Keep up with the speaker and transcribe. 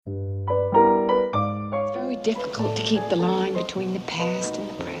difficult to keep the line between the past and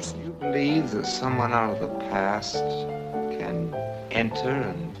the present. Do you believe that someone out of the past can enter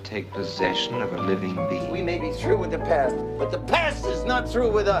and take possession of a living being? We may be through with the past, but the past is not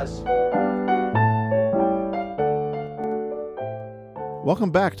through with us.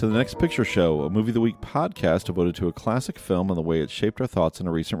 Welcome back to The Next Picture Show, a Movie of the Week podcast devoted to a classic film and the way it shaped our thoughts in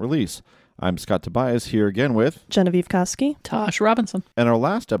a recent release. I'm Scott Tobias, here again with Genevieve Koski, Tosh Robinson. In our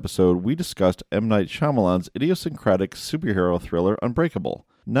last episode, we discussed M. Night Shyamalan's idiosyncratic superhero thriller Unbreakable.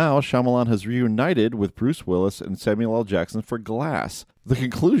 Now, Shyamalan has reunited with Bruce Willis and Samuel L. Jackson for Glass, the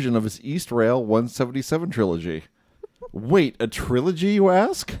conclusion of his East Rail 177 trilogy. Wait, a trilogy, you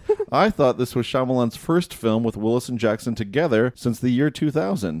ask? I thought this was Shyamalan's first film with Willis and Jackson together since the year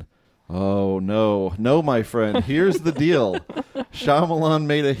 2000. Oh, no, my friend. Here's the deal. Shyamalan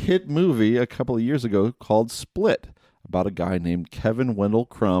made a hit movie a couple of years ago called Split, about a guy named Kevin Wendell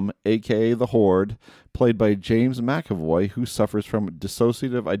Crumb, a.k.a. The Horde, played by James McAvoy, who suffers from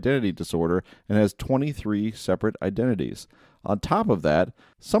dissociative identity disorder and has 23 separate identities. On top of that,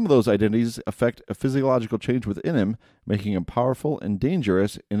 some of those identities affect a physiological change within him, making him powerful and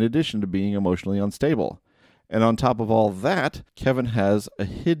dangerous in addition to being emotionally unstable. And on top of all that, Kevin has a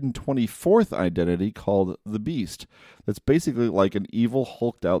hidden 24th identity called the Beast that's basically like an evil,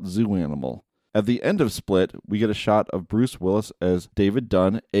 hulked-out zoo animal. At the end of Split, we get a shot of Bruce Willis as David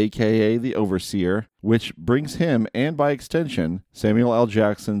Dunn, a.k.a. the Overseer, which brings him, and by extension, Samuel L.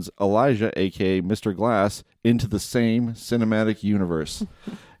 Jackson's Elijah, a.k.a. Mr. Glass, into the same cinematic universe.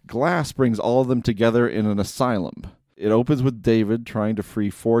 Glass brings all of them together in an asylum. It opens with David trying to free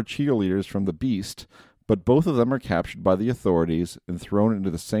 4 cheerleaders from the Beast, but both of them are captured by the authorities and thrown into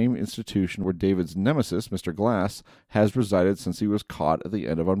the same institution where David's nemesis, Mr. Glass, has resided since he was caught at the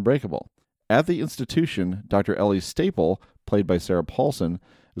end of Unbreakable. At the institution, Dr. Ellie Staple, played by Sarah Paulson,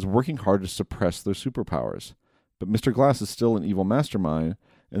 is working hard to suppress their superpowers. But Mr. Glass is still an evil mastermind,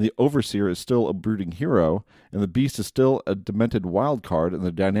 and the Overseer is still a brooding hero, and the Beast is still a demented wild card, and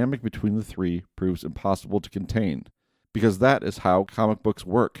the dynamic between the three proves impossible to contain. Because that is how comic books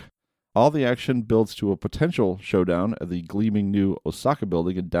work. All the action builds to a potential showdown at the gleaming new Osaka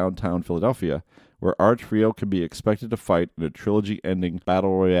building in downtown Philadelphia, where our trio can be expected to fight in a trilogy-ending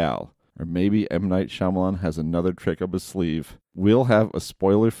battle royale. Or maybe M. Night Shyamalan has another trick up his sleeve. We'll have a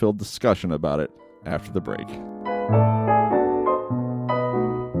spoiler-filled discussion about it after the break.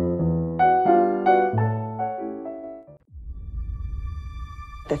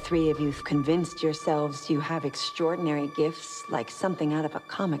 The three of you've convinced yourselves you have extraordinary gifts like something out of a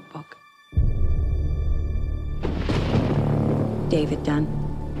comic book. David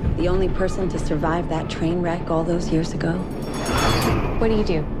Dunn, the only person to survive that train wreck all those years ago. What do you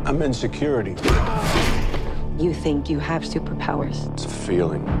do? I'm in security. You think you have superpowers. It's a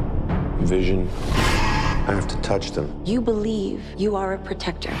feeling. Vision. I have to touch them. You believe you are a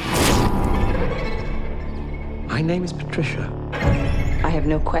protector. My name is Patricia. I have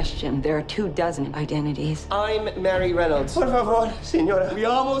no question there are 24 identities I'm Mary Reynolds. Por favor, señora. We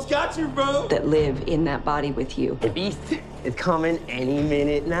almost got you, bro. that live in that body with you. The Beast is coming any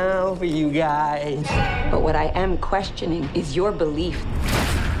minute now for you guys. But what I am questioning is your belief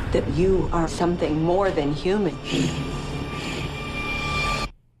that you are something more than human.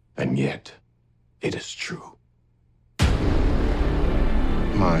 And yet, it is true.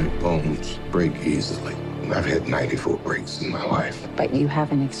 My bones break easily. I've had 94 breaks in my life. But you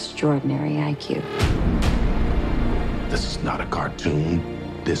have an extraordinary IQ. This is not a cartoon.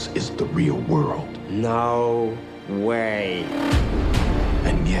 This is the real world. No way.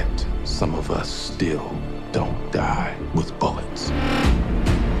 And yet, some of us still don't die with bullets.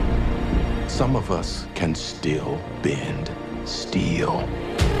 Some of us can still bend steel.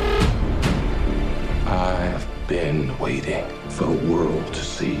 I've been waiting for the world to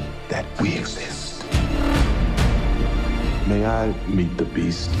see that we exist. May I meet the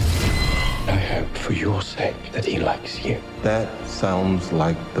Beast? I hope for your sake that he likes you. That sounds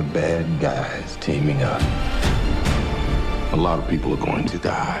like the bad guys teaming up. A lot of people are going to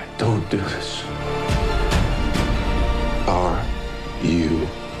die. Don't do this. Are you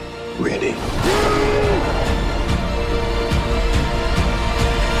ready?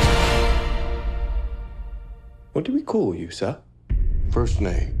 What do we call you, sir? First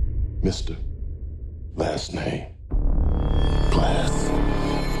name, Mr. Last name, Glass.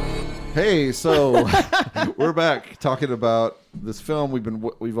 Hey, so we're back talking about this film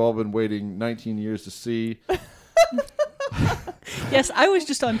we've all been waiting 19 years to see. Yes, I was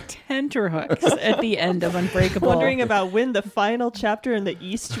just on tenterhooks at the end of Unbreakable. Wondering about when the final chapter in the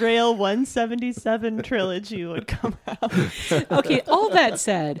East Rail 177 trilogy would come out. Okay, all that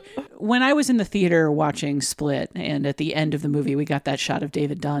said, when I was in the theater watching Split, and at the end of the movie we got that shot of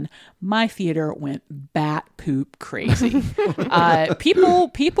David Dunn, my theater went bat poop crazy.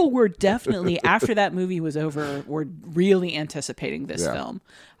 People were definitely, after that movie was over, were really anticipating this film.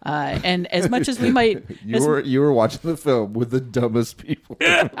 And as much as we might, you were watching the film with the dumbest people.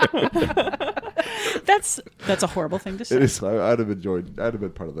 That's a horrible thing to say. It is. I'd have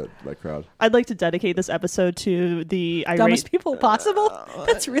been part of that crowd. I'd like to dedicate this episode to the dumbest people possible.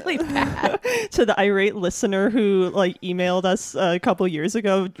 That's really bad. To the irate listener who emailed us a couple years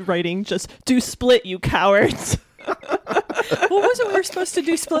ago, writing, "Just do Split, you cowards." What was it we were supposed to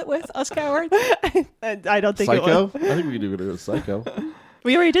do Split with, us cowards? I don't think Psycho? it was. I think we could do it with Psycho.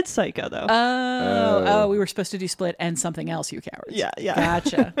 We already did Psycho, though. Oh, we were supposed to do Split and something else, you cowards. Yeah.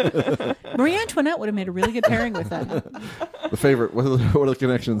 Gotcha. Marie Antoinette would have made a really good pairing with that. The Favorite. What are the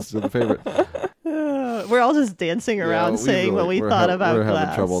connections to The Favorite? We're all just dancing around saying what we thought about We're Glass.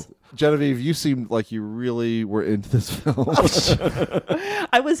 having trouble. Genevieve, you seemed like you really were into this film.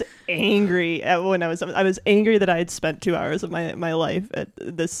 I was angry I was angry that I had spent 2 hours of my life at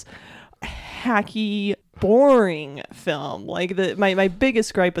this hacky, boring film. My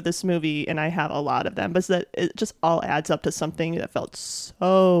biggest gripe with this movie, and I have a lot of them, but that it just all adds up to something that felt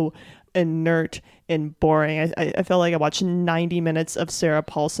so inert and boring. I felt like I watched 90 minutes of Sarah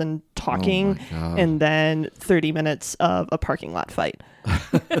Paulson talking and then 30 minutes of a parking lot fight.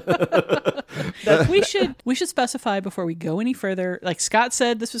 We should specify before we go any further. Like Scott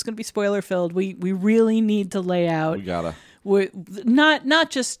said, this was going to be spoiler filled. We really need to lay out. We gotta. Not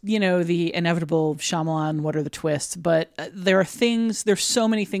just, the inevitable Shyamalan, what are the twists, but there's so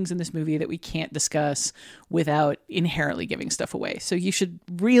many things in this movie that we can't discuss without inherently giving stuff away. So you should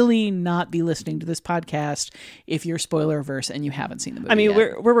really not be listening to this podcast if you're spoiler averse and you haven't seen the movie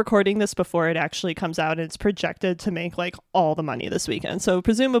yet. We're recording this before it actually comes out, and it's projected to make all the money this weekend. So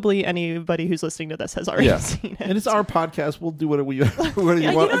presumably anybody who's listening to this has already seen it. And it's our podcast. We'll do whatever you want.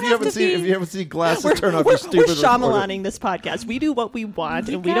 If you haven't seen Glasses, turn off your stupid We're Shyamalaning this podcast. We do what we want,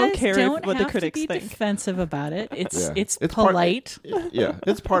 and we don't care what the critics think. Don't have to be defensive about it. It's polite.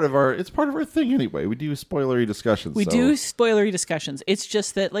 It's part of our thing anyway. We do spoilery discussions. We do spoilery discussions. It's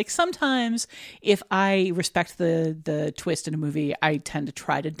just that sometimes if I respect the twist in a movie, I tend to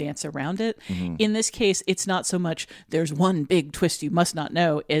try to dance around it. Mm-hmm. In this case, it's not so much there's one big twist you must not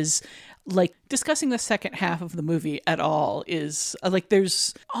know as discussing the second half of the movie at all is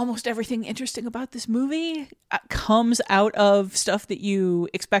there's almost everything interesting about this movie comes out of stuff that you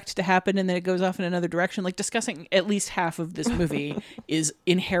expect to happen, and then it goes off in another direction. Discussing at least half of this movie is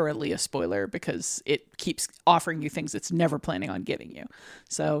inherently a spoiler because it keeps offering you things it's never planning on giving you.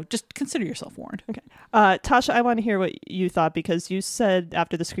 So just consider yourself warned. Okay. Tasha, I want to hear what you thought, because you said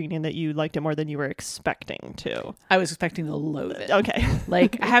after the screening that you liked it more than you were expecting to. I was expecting to loathe it. Okay.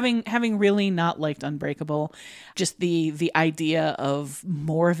 having really not liked Unbreakable, just the idea of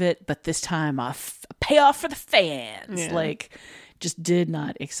more of it, but this time a payoff for the fans, just did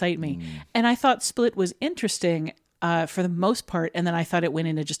not excite me. And I thought Split was interesting for the most part, and then I thought it went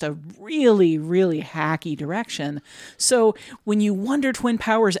into just a really, really hacky direction. So when you wonder Twin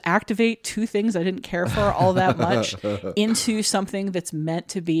Powers activate two things I didn't care for all that much into something that's meant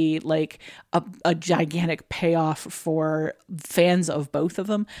to be a gigantic payoff for fans of both of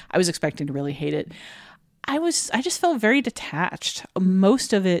them, I was expecting to really hate it. I just felt very detached.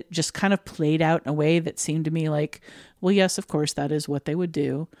 Most of it just kind of played out in a way that seemed to me well, yes, of course, that is what they would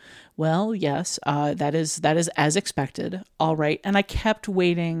do. Well, yes, that is as expected. All right. And I kept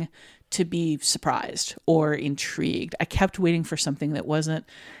waiting to be surprised or intrigued. I kept waiting for something that wasn't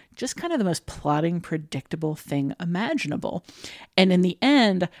just kind of the most plotting, predictable thing imaginable. And in the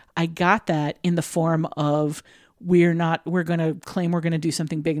end, I got that in the form of we're going to claim we're going to do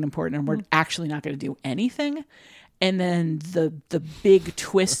something big and important, and we're actually not going to do anything. And then the big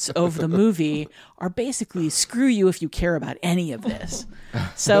twists of the movie are basically screw you if you care about any of this.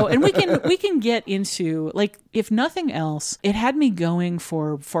 So, and we can get into, if nothing else, it had me going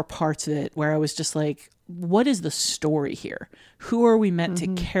for parts of it where I was just what is the story here? Who are we meant to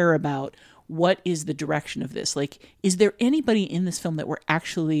care about? What is the direction of this? Is there anybody in this film that we're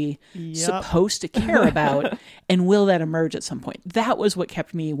actually supposed to care about? And will that emerge at some point? That was what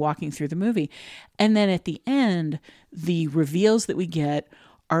kept me walking through the movie. And then at the end, the reveals that we get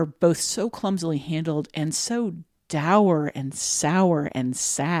are both so clumsily handled and so dour and sour and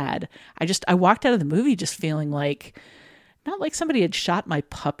sad. I walked out of the movie just feeling not like somebody had shot my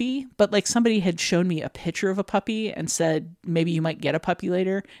puppy, but somebody had shown me a picture of a puppy and said, maybe you might get a puppy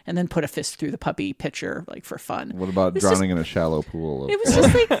later, and then put a fist through the puppy picture, for fun. What about drowning in a shallow pool? It was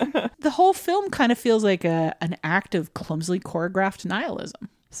just the whole film kind of feels like an act of clumsily choreographed nihilism.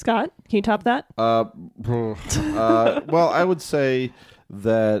 Scott, can you top that? Well, I would say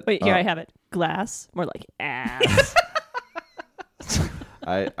that. Wait, here I have it. Glass, more like ass.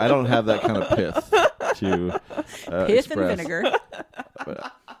 I don't have that kind of pith to Pith express. and vinegar.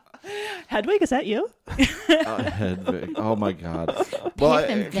 Hedwig, is that you? Hedwig. Oh my God. Well,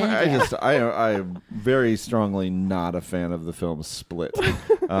 I am very strongly not a fan of the film Split,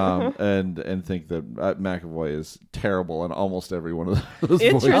 and think that McAvoy is terrible in almost every one of those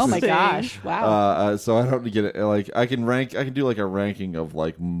voices. Oh my gosh! Wow. So I don't get it. Like I can do like a ranking of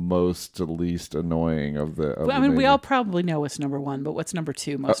like most to least annoying of the. I mean, we all probably know what's number one, but what's number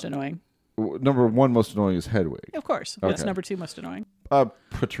two most annoying? Number one most annoying is Hedwig. Of course. Okay. What's number two most annoying?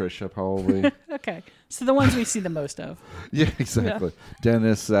 Patricia, probably. Okay. So the ones we see the most of. Yeah, exactly. Yeah.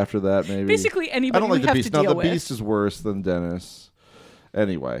 Dennis after that, maybe. Basically anybody I don't like we the have Beast. to deal Now, the with. Beast is worse than Dennis.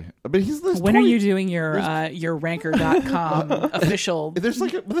 Anyway. But he's this. When are you doing your ranker.com official? There's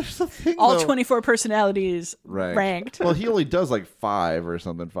a thing. All though. 24 personalities ranked. Well, he only does like 5 or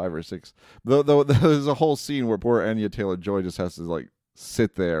something, 5 or 6. Though there's a whole scene where poor Anya Taylor-Joy just has to like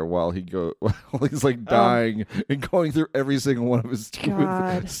sit there while he's like dying and going through every single one of his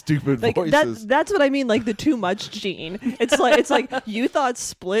stupid like, voices. That's what I mean, like the too much gene. It's like you thought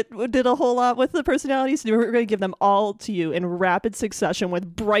Split did a whole lot with the personalities, so we're going to give them all to you in rapid succession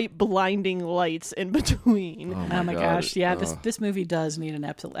with bright, blinding lights in between. Oh my gosh! Yeah, this movie does need an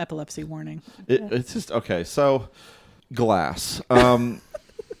epilepsy warning. It's just okay. So, Glass.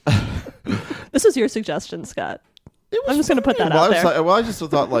 This is your suggestion, Scott. I'm just going to put that out there. I just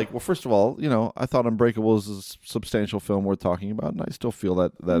thought, like, well, first of all, I thought Unbreakable is a substantial film worth talking about, and I still feel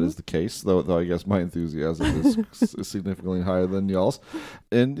that is the case, though I guess my enthusiasm is significantly higher than y'all's.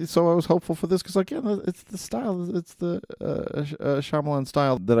 And so I was hopeful for this because, again, it's the style, it's the Shyamalan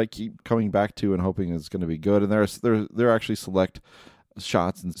style that I keep coming back to and hoping is going to be good. And there are actually select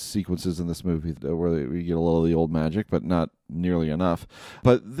shots and sequences in this movie where we get a little of the old magic, but not nearly enough.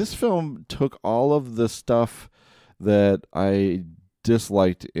 But this film took all of the stuff that I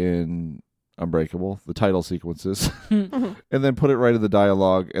disliked in Unbreakable, the title sequences, and then put it right in the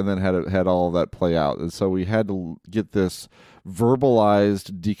dialogue, and then had all of that play out. And so we had to get this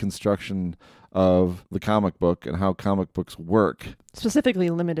verbalized deconstruction of the comic book and how comic books work. Specifically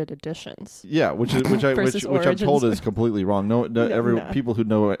limited editions. Yeah, which I'm told is completely wrong. People who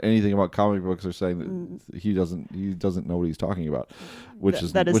know anything about comic books are saying that he doesn't know what he's talking about.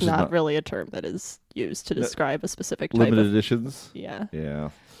 That is not really a term that is used to describe a specific type limited of editions. Yeah. Yeah.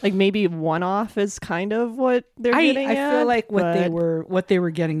 Like maybe one-off is kind of what they're getting at. I feel like what they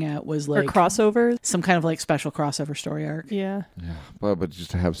were getting at was like crossovers, some kind of like special crossover story arc. Yeah. Yeah, but just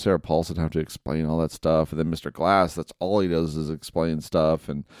to have Sarah Paulson have to explain all that stuff, and then Mr. Glass, that's all he does is explain stuff,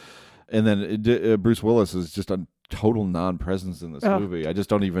 and then Bruce Willis is just a total non-presence in this movie. I just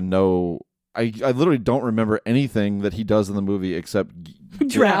don't even know. I literally don't remember anything that he does in the movie except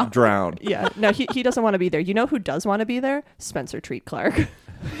drown. Yeah, no, he doesn't want to be there. You know who does want to be there? Spencer Treat Clark.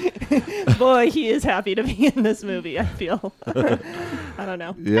 Boy, he is happy to be in this movie, I feel. I don't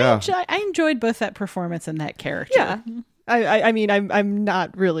know. Yeah. I enjoyed both that performance and that character. Yeah. I mean, I'm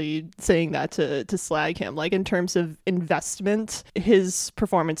not really saying that to slag him. Like, in terms of investment, his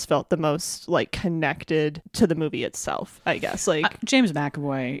performance felt the most like connected to the movie itself, I guess. Like James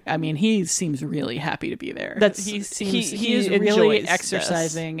McAvoy, I mean, he seems really happy to be there. He is really enjoys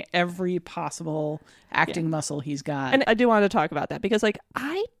exercising every possible acting muscle he's got. And I do want to talk about that because, like,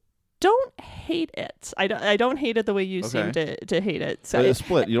 I don't hate it. I don't hate it the way you seem to hate it. So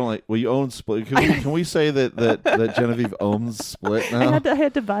Split. You don't like? Well, you own Split. Can we say that Genevieve owns Split now? I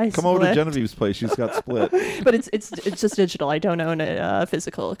had to buy. Come over to Genevieve's place. She's got Split. But it's just digital. I don't own a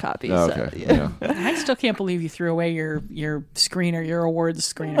physical copy. Oh, okay. So, yeah. I still can't believe you threw away your screener, your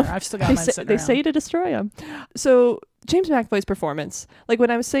awards screener. I've still got mine sitting They around. say to destroy them. So James McAvoy's performance, like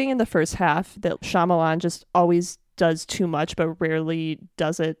when I was saying in the first half that Shyamalan just always does too much but rarely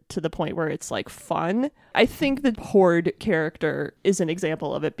does it to the point where it's like fun. I think the Horde character is an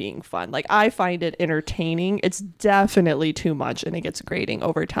example of it being fun. Like, I find it entertaining. It's definitely too much and it gets grating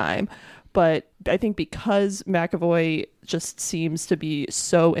over time. But I think because McAvoy just seems to be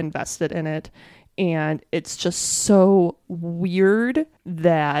so invested in it and it's just so weird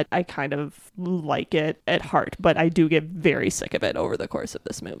that I kind of like it at heart, but I do get very sick of it over the course of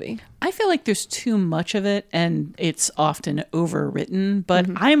this movie. I feel like there's too much of it and it's often overwritten, but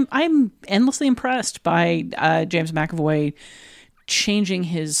I'm endlessly impressed by James McAvoy changing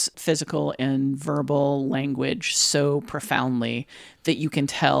his physical and verbal language so profoundly that you can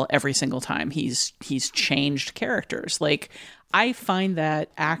tell every single time he's changed characters. Like, I find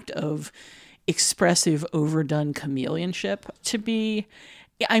that act of expressive overdone chameleonship to be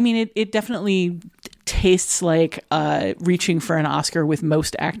I mean, it definitely tastes like reaching for an Oscar with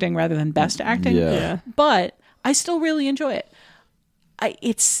most acting rather than best acting. Yeah. But I still really enjoy it.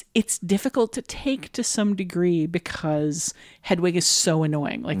 It's difficult to take to some degree because Hedwig is so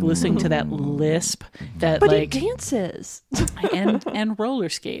annoying. Like listening to that lisp, that But like he dances. and roller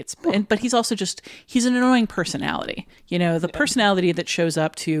skates. But he's also he's an annoying personality. You know, the personality that shows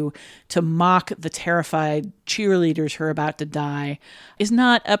up to mock the terrified cheerleaders who are about to die is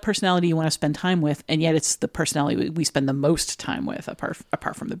not a personality you want to spend time with, and yet it's the personality we spend the most time with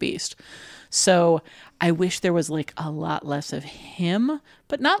apart from the Beast. So I wish there was like a lot less of him,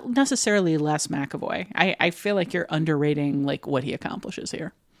 but not necessarily less McAvoy. I feel like you're underrating like what he accomplishes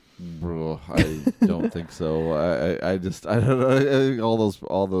here. I don't think so. I don't know.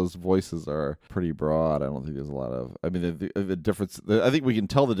 All those voices are pretty broad. I don't think there's a lot of. I mean, the difference. I think we can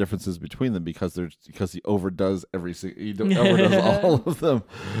tell the differences between them because he overdoes he overdoes all of them,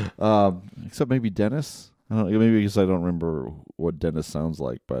 except maybe Dennis. I don't know, maybe because I don't remember what Dennis sounds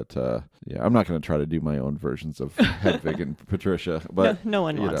like, but yeah, I'm not going to try to do my own versions of Hedwig and Patricia. But no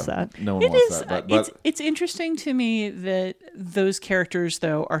one wants that. No one wants that. But it's interesting to me that those characters,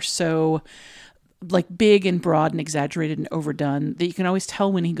 though, are so like big and broad and exaggerated and overdone that you can always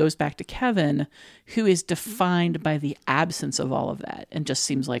tell when he goes back to Kevin, who is defined by the absence of all of that and just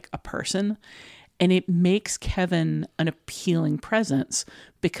seems like a person. And it makes Kevin an appealing presence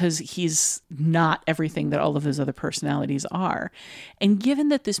because he's not everything that all of his other personalities are. And given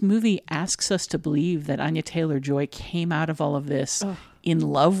that this movie asks us to believe that Anya Taylor-Joy came out of all of this in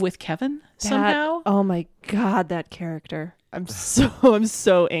love with Kevin somehow. Oh my God, that character. I'm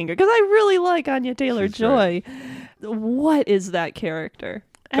so angry because I really like Anya Taylor-Joy. What is that character?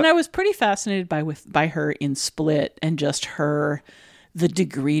 And I was pretty fascinated by her in Split and just the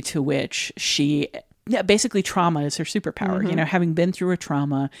degree to which basically trauma is her superpower. Mm-hmm. You know, having been through a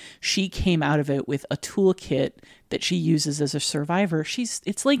trauma, she came out of it with a toolkit that she uses as a survivor.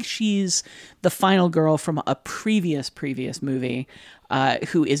 It's like she's the final girl from a previous movie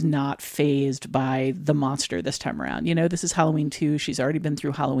who is not fazed by the monster this time around. You know, this is Halloween 2. She's already been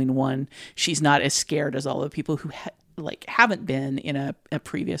through Halloween 1. She's not as scared as all the people who haven't been in a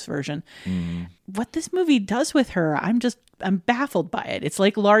previous version. Mm. What this movie does with her, I'm baffled by it. It's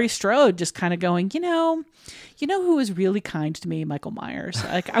like Laurie Strode just kind of going, you know who was really kind to me? Michael Myers.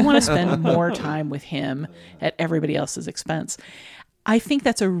 Like, I want to spend more time with him at everybody else's expense. I think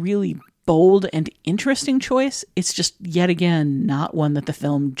that's a really bold and interesting choice. It's just, yet again, not one that the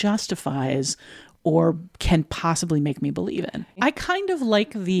film justifies or can possibly make me believe in. I kind of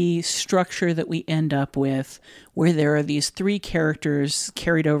like the structure that we end up with, where there are these three characters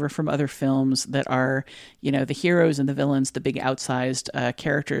carried over from other films that are, you know, the heroes and the villains, the big outsized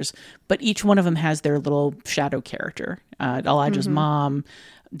characters, but each one of them has their little shadow character. Elijah's mom,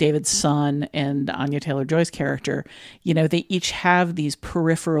 David's son, and Anya Taylor-Joy's character. You know, they each have these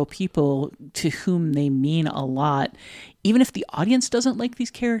peripheral people to whom they mean a lot. Even if the audience doesn't like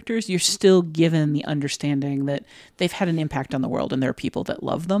these characters, you're still given the understanding that they've had an impact on the world and there are people that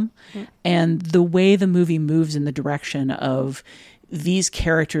love them. Mm-hmm. And the way the movie moves in the direction of these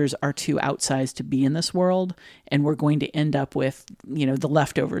characters are too outsized to be in this world, and we're going to end up with, you know, the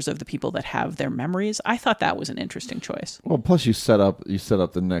leftovers of the people that have their memories. I thought that was an interesting choice. Well, plus you set up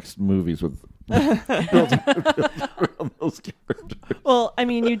the next movies with building around those characters. Well, I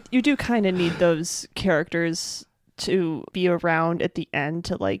mean, you do kind of need those characters to be around at the end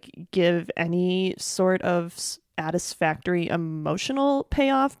to like give any sort of satisfactory emotional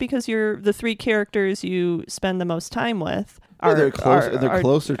payoff, because you're the three characters you spend the most time with. They're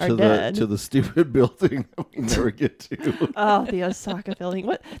closer to the stupid building that we never get to. Oh, the Osaka building.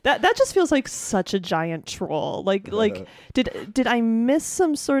 What that just feels like such a giant troll. Like did I miss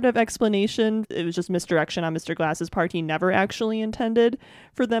some sort of explanation? It was just misdirection on Mr. Glass's part. He never actually intended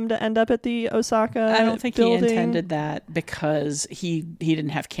for them to end up at the Osaka I don't think building. He intended that because he didn't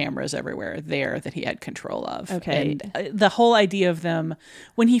have cameras everywhere there that he had control of. Okay. And the whole idea of them,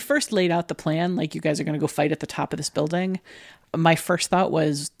 when he first laid out the plan, like, you guys are going to go fight at the top of this building, my first thought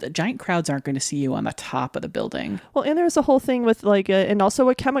was the giant crowds aren't going to see you on the top of the building. Well, and there's a whole thing with and also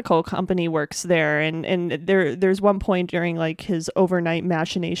a chemical company works there, and there's one point during like his overnight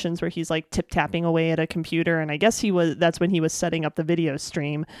machinations where he's like tip-tapping away at a computer, and I guess that's when he was setting up the video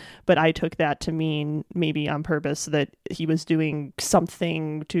stream, but I took that to mean maybe on purpose that he was doing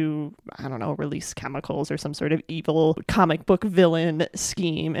something to, I don't know, release chemicals or some sort of evil comic book villain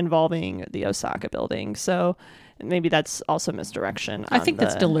scheme involving the Osaka building. So maybe that's also misdirection. I think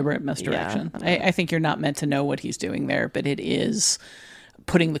that's deliberate misdirection. Yeah. I think you're not meant to know what he's doing there, but it is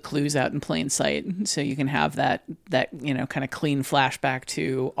putting the clues out in plain sight, so you can have that kind of clean flashback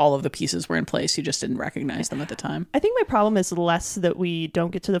to all of the pieces were in place. You just didn't recognize them at the time. I think my problem is less that we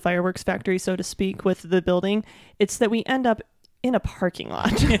don't get to the fireworks factory, so to speak, with the building. It's that we end up in a parking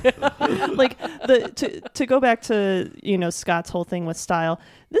lot. Like to go back to Scott's whole thing with style,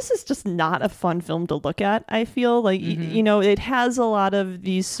 this is just not a fun film to look at. I feel like it has a lot of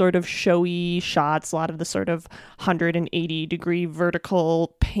these sort of showy shots, a lot of the sort of 180-degree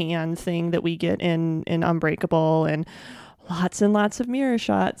vertical pan thing that we get in Unbreakable, and lots and lots of mirror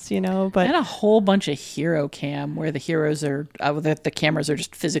shots, but and a whole bunch of hero cam where the heroes are the cameras are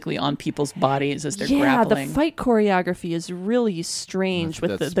just physically on people's bodies as they're grappling. The fight choreography is really strange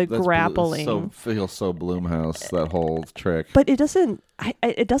with the grappling. Feels so Blumhouse, that whole trick. But it doesn't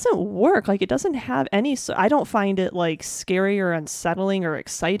work. Like, it doesn't have any. I don't find it like scary or unsettling or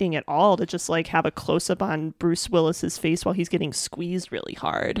exciting at all to just like have a close up on Bruce Willis's face while he's getting squeezed really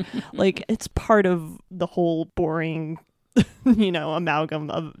hard. Like, it's part of the whole boring amalgam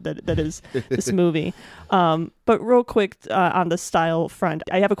of that is this movie. But real quick, on the style front,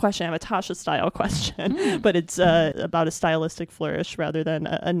 I have a question. I have a Tasha style question, but it's about a stylistic flourish rather than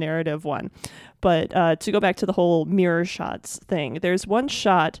a narrative one. But to go back to the whole mirror shots thing, there's one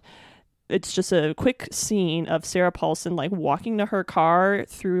shot. It's just a quick scene of Sarah Paulson like walking to her car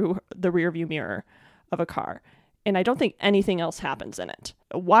through the rearview mirror of a car. And I don't think anything else happens in it.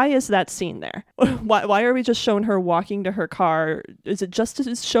 Why is that scene there? Why are we just showing her walking to her car? Is it just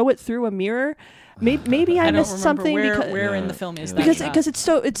to show it through a mirror? Maybe I missed something. Where in the film is that? Because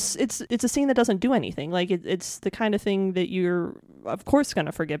it's a scene that doesn't do anything. Like it's the kind of thing that you're of course going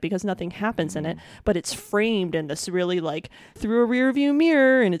to forget because nothing happens in it. But it's framed in this really like through a rear view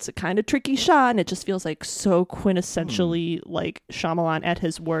mirror, and it's a kind of tricky shot, and it just feels like so quintessentially like Shyamalan at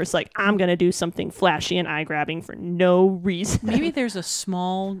his worst. Like, I'm going to do something flashy and eye grabbing for no reason. Maybe there's a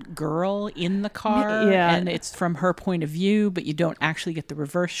small girl in the car, and it's from her point of view, but you don't actually get the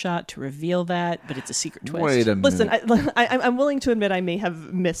reverse shot to reveal that. But it's a secret twist. Wait a minute. Listen, I'm willing to admit I may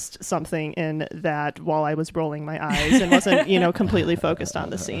have missed something in that while I was rolling my eyes and wasn't, completely focused on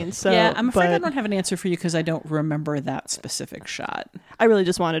the scene. So yeah, I'm afraid I don't have an answer for you because I don't remember that specific shot. I really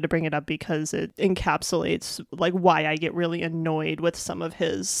just wanted to bring it up because it encapsulates like why I get really annoyed with some of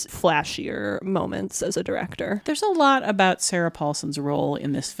his flashier moments as a director. There's a lot about Sarah Paulson's role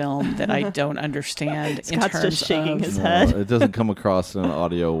in this film that I don't understand. Scott's just shaking his head. It doesn't come across in an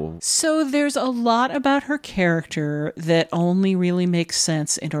audio. So there's a lot about her character that only really makes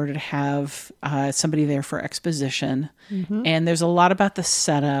sense in order to have somebody there for exposition. Mm-hmm. And there's a lot about the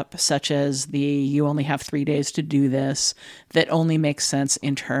setup, such as you only have 3 days to do this, that only makes sense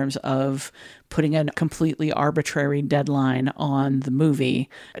in terms of putting a completely arbitrary deadline on the movie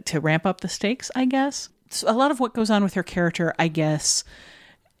to ramp up the stakes, I guess. So a lot of what goes on with her character, I guess,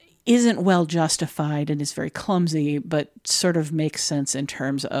 isn't well justified and is very clumsy, but sort of makes sense in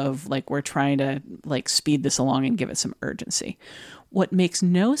terms of like we're trying to like speed this along and give it some urgency. What makes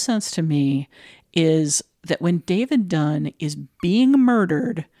no sense to me is that when David Dunn is being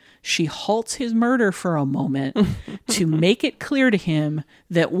murdered, she halts his murder for a moment to make it clear to him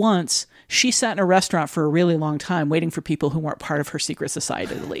that once she sat in a restaurant for a really long time waiting for people who weren't part of her secret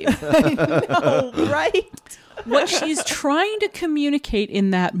society to leave. I know, right? What she's trying to communicate in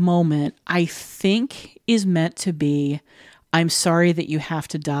that moment, I think, is meant to be, I'm sorry that you have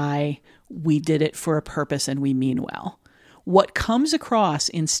to die. We did it for a purpose and we mean well. What comes across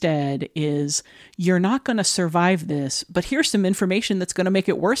instead is, you're not going to survive this, but here's some information that's going to make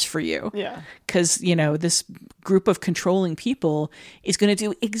it worse for you. Yeah. Because, this group of controlling people is going to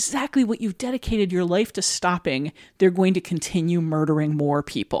do exactly what you've dedicated your life to stopping. They're going to continue murdering more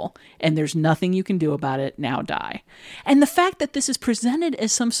people, and there's nothing you can do about it. Now die. And the fact that this is presented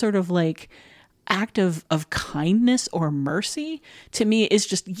as some sort of like act of kindness or mercy, to me, is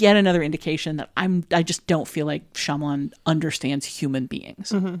just yet another indication that I just don't feel like Shyamalan understands human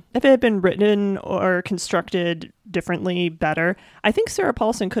beings. Mm-hmm. If it had been written or constructed differently, better, I think Sarah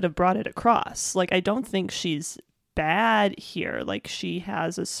Paulson could have brought it across. Like, I don't think she's bad here. Like, she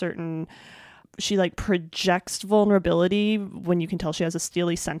has a certain... She like projects vulnerability when you can tell she has a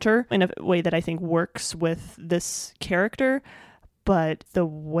steely center in a way that I think works with this character. But the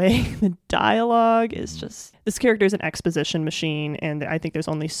way the dialogue is just... This character is an exposition machine, and I think there's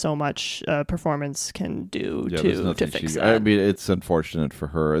only so much performance can do to fix that. I mean, it's unfortunate for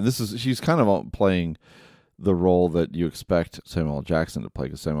her. She's kind of playing the role that you expect Samuel L. Jackson to play,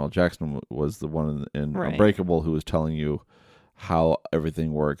 because Samuel L. Jackson was the one in Right. Unbreakable who was telling you how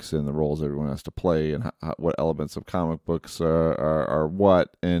everything works and the roles everyone has to play and what elements of comic books are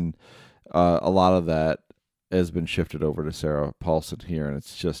what. And a lot of that has been shifted over to Sarah Paulson here, and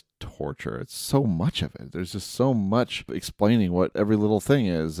it's just torture. It's so much of it. There's just so much explaining what every little thing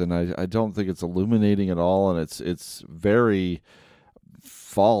is, and I don't think it's illuminating at all, and it's very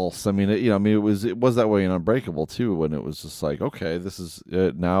false. I mean, it was that way in Unbreakable too, when it was just like, okay, this is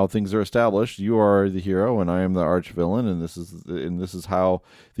now things are established. You are the hero, and I am the arch villain, and this is how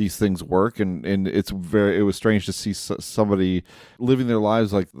these things work. And it was strange to see somebody living their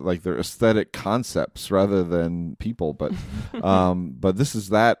lives like their aesthetic concepts rather than people. But but this is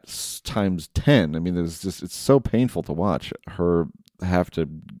that times 10. I mean, it's so painful to watch her have to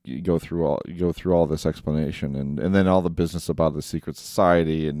go through all this explanation and then all the business about the secret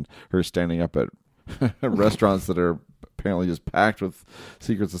society and her standing up at restaurants that are apparently just packed with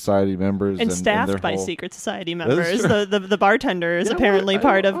secret society members and staffed by secret society members. The bartender is apparently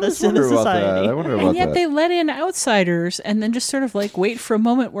part of the society. I wonder about and yet that. they let in outsiders and then just sort of like wait for a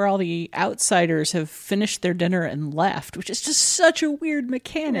moment where all the outsiders have finished their dinner and left, which is just such a weird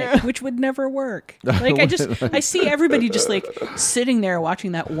mechanic, which would never work. Like I see everybody just like sitting there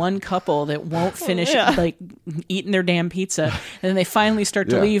watching that one couple that won't finish like eating their damn pizza, and then they finally start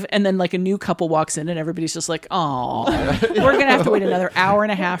to leave, and then like a new couple walks in and everybody's just like, oh, we're gonna have to wait another hour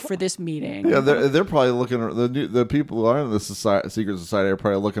and a half for this meeting. Yeah, they're probably looking. The people who are in the secret society are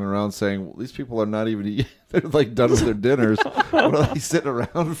probably looking around, saying, well, "These people are not even eating. They're like done with their dinners. What are they sitting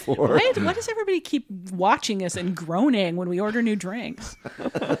around for?" Why does everybody keep watching us and groaning when we order new drinks?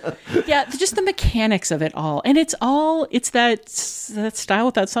 Yeah, just the mechanics of it all, and it's that style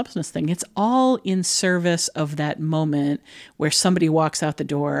without substance thing. It's all in service of that moment where somebody walks out the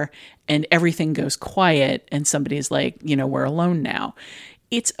door and everything goes quiet, and somebody's like, we're alone now.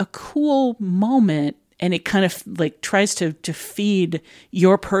 It's a cool moment. And it kind of like tries to feed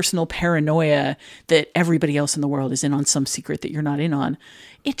your personal paranoia that everybody else in the world is in on some secret that you're not in on.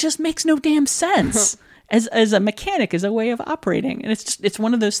 It just makes no damn sense as a mechanic, as a way of operating. And it's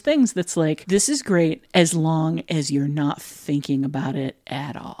one of those things that's like, this is great as long as you're not thinking about it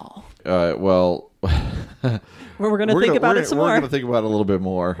at all. Well, we're going to think about it some more. We're going to think about it a little bit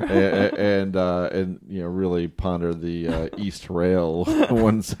more and really ponder the East Rail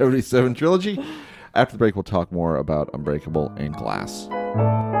 177 trilogy. After the break, we'll talk more about Unbreakable and Glass.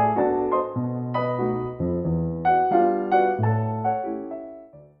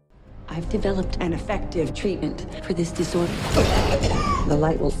 I've developed an effective treatment for this disorder. The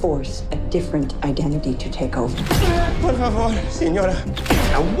light will force a different identity to take over. Por favor, senora.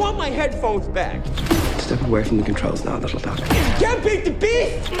 I want my headphones back. Step away from the controls now, little dog. Can't beat the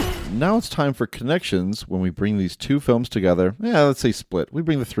beast! Now it's time for connections when we bring these two films together. Yeah, let's say split. We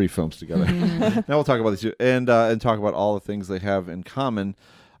bring the three films together. Now we'll talk about these two and talk about all the things they have in common.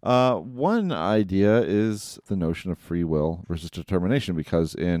 One idea is the notion of free will versus determination,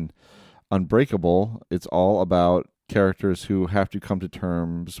 because in Unbreakable, it's all about characters who have to come to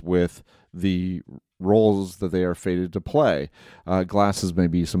terms with the roles that they are fated to play. Glass has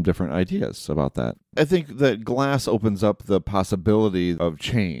maybe some different ideas about that. I think that Glass opens up the possibility of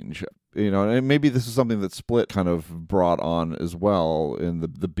change. And maybe this is something that Split kind of brought on as well in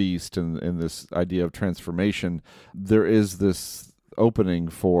the Beast and in this idea of transformation. There is this opening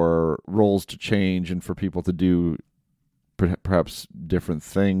for roles to change and for people to do perhaps different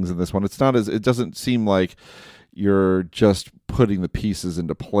things in this one. It doesn't seem like you're just putting the pieces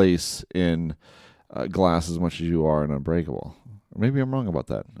into place in Glass as much as you are in Unbreakable. Or maybe I'm wrong about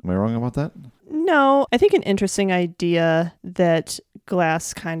that. Am I wrong about that? No, I think an interesting idea that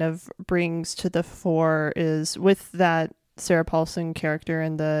Glass kind of brings to the fore is with that Sarah Paulson character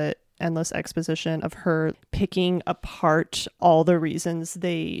and the endless exposition of her picking apart all the reasons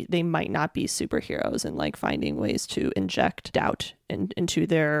they might not be superheroes and like finding ways to inject doubt into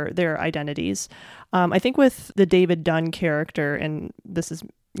their identities. I think with the David Dunn character, and this is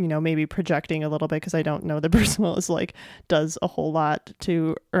maybe projecting a little bit because I don't know that Bruce Willis does a whole lot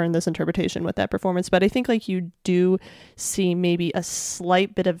to earn this interpretation with that performance, but I think you do see maybe a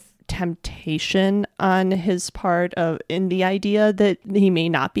slight bit of temptation on his part in the idea that he may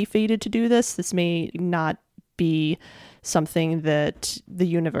not be fated to do this. This may not be something that the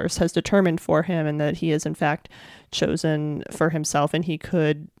universe has determined for him, and that he is in fact chosen for himself, and he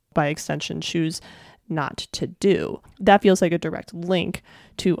could by extension choose not to do. That feels like a direct link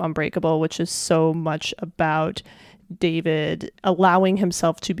to Unbreakable, which is so much about David allowing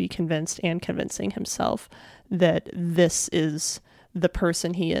himself to be convinced and convincing himself that this is the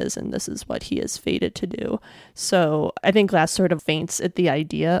person he is and this is what he is fated to do. So I think Glass sort of faints at the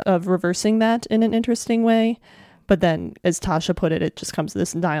idea of reversing that in an interesting way. But then, as Tasha put it, it just comes to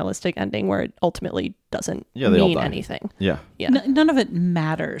this nihilistic ending where it ultimately doesn't They all mean die. anything. Yeah. None of it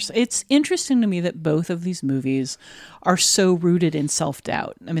matters. It's interesting to me that both of these movies are so rooted in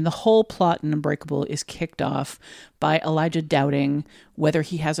self-doubt. I mean, the whole plot in Unbreakable is kicked off by Elijah doubting whether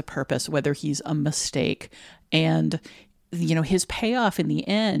he has a purpose, whether he's a mistake. And his payoff in the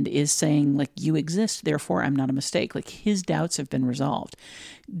end is saying, like, you exist, therefore I'm not a mistake. Like, his doubts have been resolved.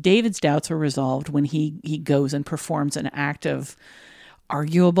 David's doubts are resolved when he goes and performs an act of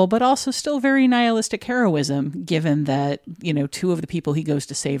arguable, but also still very nihilistic heroism, given that, two of the people he goes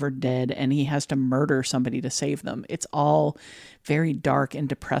to save are dead and he has to murder somebody to save them. It's all very dark and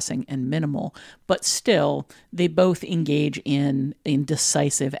depressing and minimal, but still they both engage in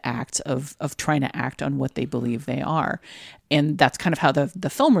decisive acts of trying to act on what they believe they are. And that's kind of how the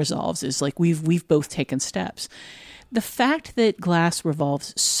film resolves, is like, we've both taken steps. The fact that Glass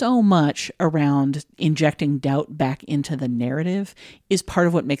revolves so much around injecting doubt back into the narrative is part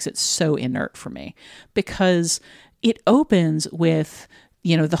of what makes it so inert for me, because it opens with,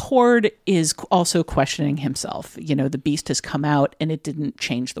 the Horde is also questioning himself. The beast has come out and it didn't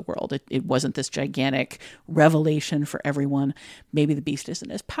change the world. It wasn't this gigantic revelation for everyone. Maybe the beast isn't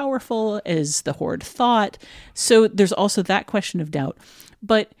as powerful as the Horde thought. So there's also that question of doubt.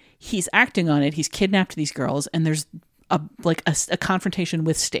 But he's acting on it. He's kidnapped these girls, and there's a confrontation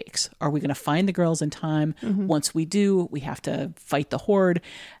with stakes. Are we going to find the girls in time? Mm-hmm. Once we do, we have to fight the Horde.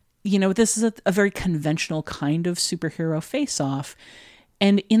 This is a very conventional kind of superhero face-off.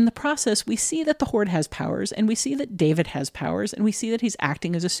 And in the process, we see that the Horde has powers, and we see that David has powers, and we see that he's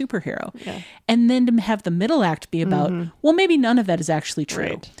acting as a superhero. Yeah. And then to have the middle act be about, well, maybe none of that is actually true.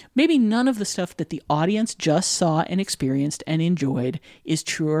 Right. Maybe none of the stuff that the audience just saw and experienced and enjoyed is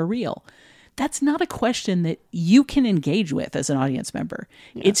true or real. That's not a question that you can engage with as an audience member.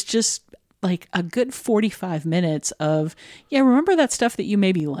 Yeah. It's just like a good 45 minutes of, remember that stuff that you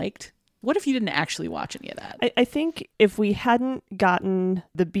maybe liked? What if you didn't actually watch any of that? I think if we hadn't gotten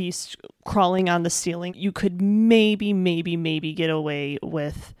the beast crawling on the ceiling, you could maybe get away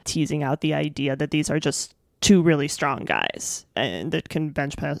with teasing out the idea that these are just two really strong guys and that can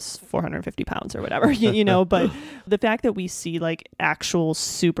bench press 450 pounds or whatever, but the fact that we see like actual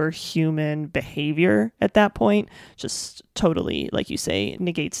superhuman behavior at that point just totally, like you say,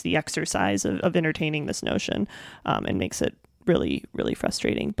 negates the exercise of entertaining this notion, and makes it really, really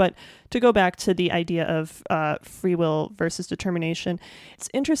frustrating. But to go back to the idea of free will versus determination, it's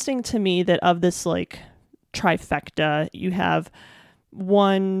interesting to me that of this like trifecta, you have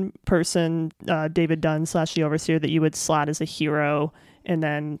one person, David Dunn / the Overseer, that you would slot as a hero, and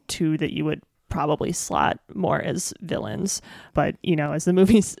then two that you would probably slot more as villains. But, as the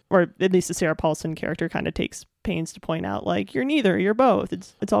movies, or at least the Sarah Paulson character, kind of takes pains to point out, like, you're neither, you're both.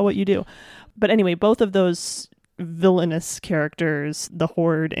 It's all what you do. But anyway, both of those villainous characters, the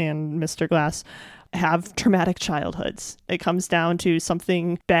Horde and Mr. Glass, have traumatic childhoods. It comes down to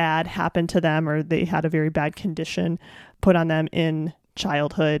something bad happened to them, or they had a very bad condition put on them in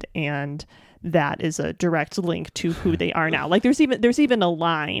childhood, and that is a direct link to who they are now. Like there's even a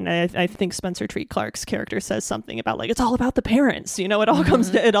line, I think Spencer Treat Clark's character says something about like, it's all about the parents, it all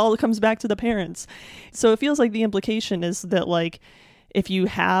comes back to the parents. So it feels like the implication is that like, if you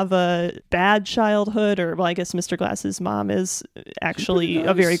have a bad childhood, or well, I guess Mr. Glass's mom is actually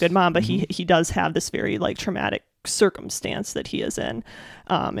a very good mom, but he does have this very like traumatic circumstance that he is in,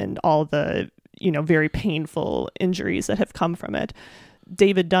 and all the very painful injuries that have come from it.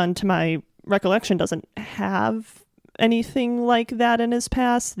 David Dunn, to my recollection, doesn't have anything like that in his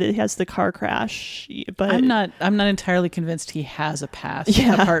past. He has the car crash, but I'm not entirely convinced he has a past,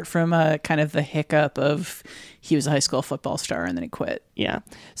 apart from kind of the hiccup of he was a high school football star and then he quit. Yeah.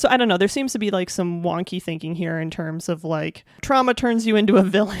 So I don't know. There seems to be like some wonky thinking here in terms of like trauma turns you into a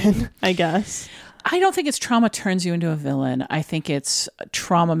villain, I guess. I don't think it's trauma turns you into a villain. I think it's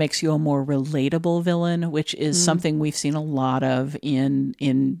trauma makes you a more relatable villain, which is something we've seen a lot of in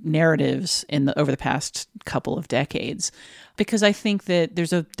narratives over the past couple of decades. Because I think that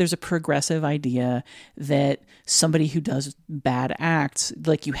there's a progressive idea that somebody who does bad acts,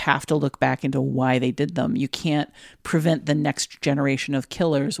 like you have to look back into why they did them. You can't prevent the next generation of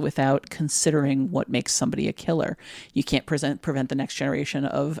killers without considering what makes somebody a killer. You can't prevent the next generation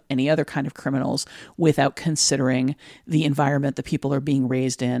of any other kind of criminals without considering the environment that people are being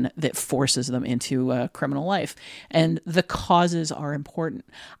raised in that forces them into a criminal life. And the causes are important.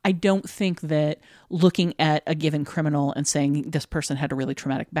 I don't think that looking at a given criminal and saying this person had a really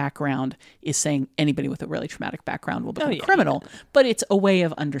traumatic background is saying anybody with a really traumatic background will become a criminal, but it's a way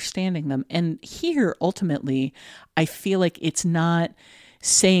of understanding them. And here, ultimately, I feel like it's not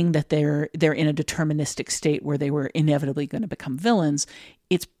saying that they're in a deterministic state where they were inevitably going to become villains.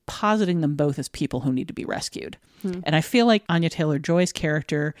 It's positing them both as people who need to be rescued. And I feel like Anya Taylor-Joy's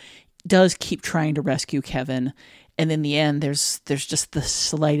character does keep trying to rescue Kevin. And in the end, there's just the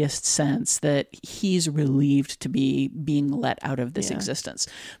slightest sense that he's relieved to be being let out of this existence.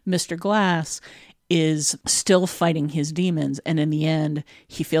 Mr. Glass is still fighting his demons, and in the end,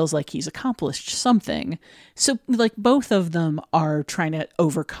 he feels like he's accomplished something. So, like, both of them are trying to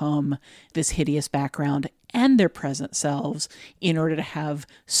overcome this hideous background and their present selves in order to have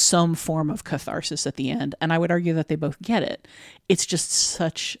some form of catharsis at the end. And I would argue that they both get it. It's just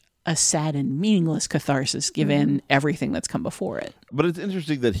such a sad and meaningless catharsis given everything that's come before it. But it's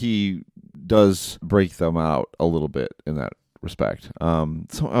interesting that he does break them out a little bit in that respect.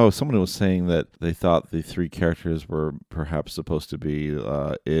 Someone was saying that they thought the three characters were perhaps supposed to be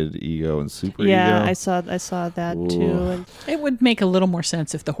id, ego, and super ego. Yeah, I saw that too. And it would make a little more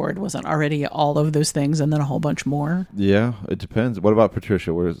sense if the Horde wasn't already all of those things and then a whole bunch more. Yeah, it depends. What about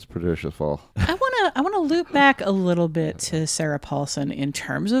Patricia? Where does Patricia fall? I want to loop back a little bit to Sarah Paulson in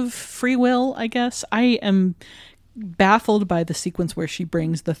terms of free will, I guess. I am baffled by the sequence where she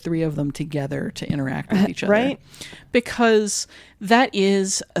brings the three of them together to interact with each other. Right? Because that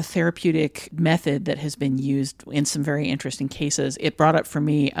is a therapeutic method that has been used in some very interesting cases. It brought up for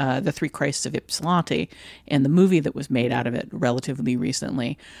me The Three Christs of Ypsilanti and the movie that was made out of it relatively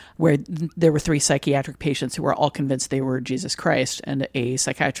recently, where there were three psychiatric patients who were all convinced they were Jesus Christ, and a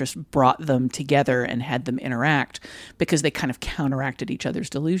psychiatrist brought them together and had them interact because they kind of counteracted each other's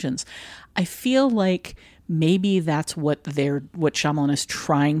delusions. I feel like maybe that's what Shyamalan is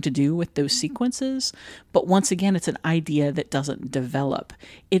trying to do with those sequences. But once again, it's an idea that doesn't develop.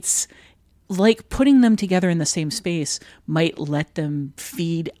 It's like putting them together in the same space might let them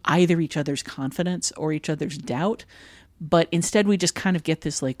feed either each other's confidence or each other's doubt. But instead, we just kind of get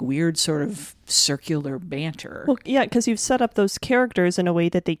this like weird sort of circular banter. Well, yeah, because you've set up those characters in a way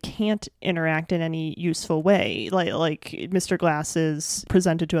that they can't interact in any useful way. Like Mr. Glass is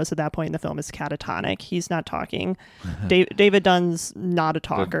presented to us at that point in the film as catatonic. He's not talking. David Dunn's not a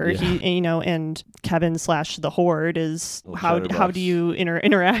talker. Yeah. He, and Kevin / the Horde is how do you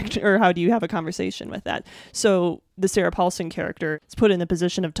interact or how do you have a conversation with that? So the Sarah Paulson character is put in the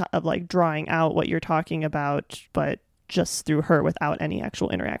position of like drawing out what you're talking about, but just through her without any actual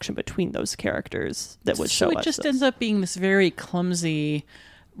interaction between those characters that would show us. So it just ends up being this very clumsy,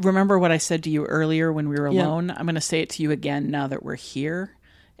 remember what I said to you earlier when we were alone? I'm going to say it to you again now that we're here.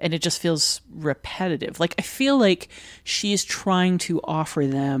 And it just feels repetitive. Like, I feel like she's trying to offer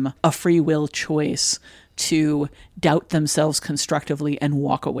them a free will choice to doubt themselves constructively and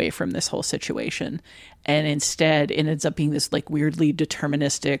walk away from this whole situation. And instead, it ends up being this like weirdly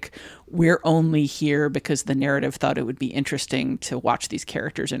deterministic, we're only here because the narrative thought it would be interesting to watch these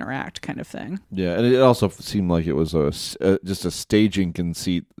characters interact kind of thing. Yeah, and it also seemed like it was just a staging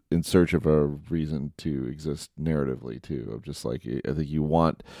conceit in search of a reason to exist narratively, too. Of just like, I think you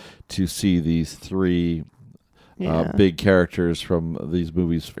want to see these three big characters from these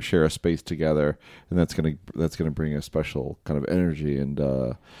movies share a space together, and that's gonna bring a special kind of energy. And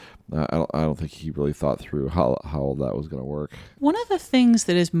I don't think he really thought through how that was going to work. One of the things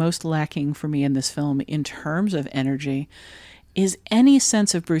that is most lacking for me in this film, in terms of energy, is any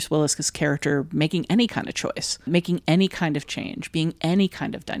sense of Bruce Willis's character making any kind of choice, making any kind of change, being any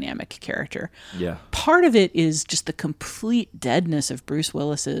kind of dynamic character. Yeah. Part of it is just the complete deadness of Bruce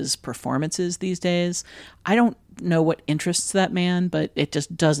Willis's performances these days. I don't know what interests that man, but it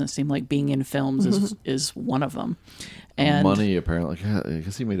just doesn't seem like being in films is one of them. And money, apparently. I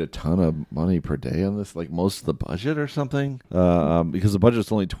guess he made a ton of money per day on this, like most of the budget or something. Because the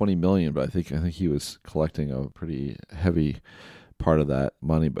budget's only $20 million, but I think he was collecting a pretty heavy part of that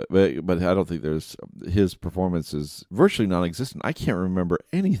money. But I don't think his performance is virtually non-existent. I can't remember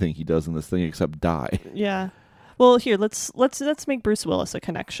anything he does in this thing except die. Yeah. Well, here, let's make Bruce Willis a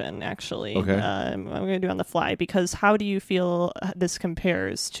connection, actually. Okay. I'm going to do it on the fly, because how do you feel this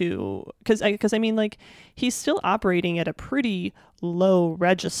compares to... Because I mean, like, he's still operating at a pretty low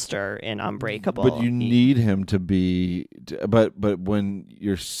register in Unbreakable. But you need him to be... But when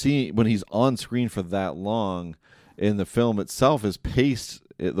he's on screen for that long, and the film itself is paced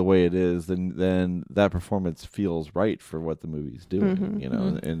the way it is, then that performance feels right for what the movie's doing.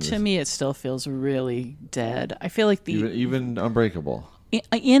 And to me, it still feels really dead. I feel like even Unbreakable.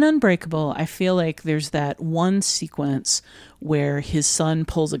 In Unbreakable, I feel like there's that one sequence where his son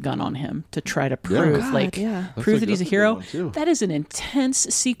pulls a gun on him to try to prove, prove that he's a hero. That is an intense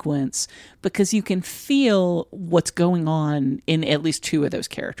sequence because you can feel what's going on in at least two of those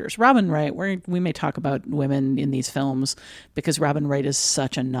characters. Robin Wright, we may talk about women in these films because Robin Wright is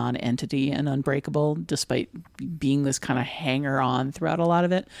such a non-entity in Unbreakable, despite being this kind of hanger-on throughout a lot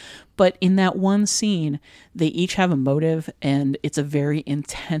of it. But in that one scene, they each have a motive, and it's a very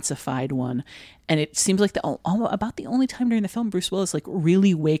intensified one. And it seems like about the only time during the film Bruce Willis like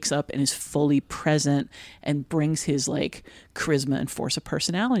really wakes up and is fully present and brings his like charisma and force of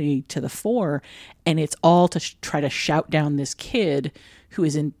personality to the fore. And it's all to try to shout down this kid who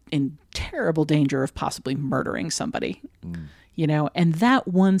is in terrible danger of possibly murdering somebody. You know, and that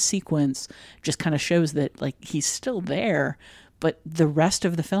one sequence just kind of shows that like he's still there, but the rest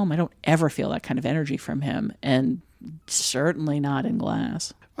of the film, I don't ever feel that kind of energy from him, and certainly not in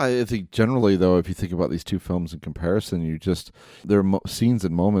Glass. I think generally, though, if you think about these two films in comparison, there are scenes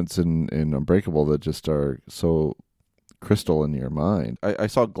and moments in Unbreakable that just are so crystal in your mind. I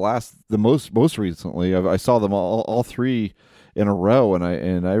saw Glass the most recently. I saw them all three in a row, and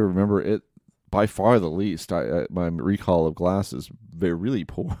I remember it by far the least. My recall of Glass is really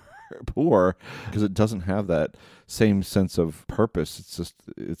poor because it doesn't have that same sense of purpose.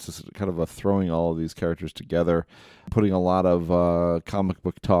 It's just kind of a throwing all of these characters together, putting a lot of comic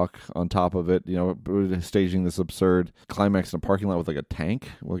book talk on top of it, you know, staging this absurd climax in a parking lot with like a tank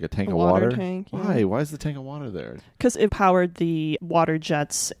of water. Tank, yeah. Why is the tank of water there? Because it powered the water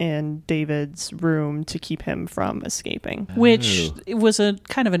jets in David's room to keep him from escaping. Which it was a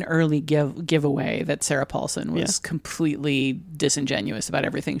kind of an early giveaway that Sarah Paulson was completely disingenuous about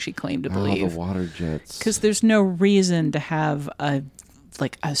everything she claimed to believe. The water jets. Because there's no reason to have a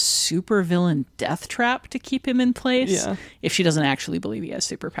supervillain death trap to keep him in place if she doesn't actually believe he has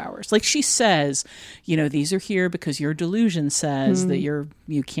superpowers. Like she says, you know, these are here because your delusion says that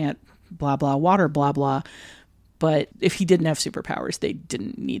you can't blah blah water blah blah. But if he didn't have superpowers, they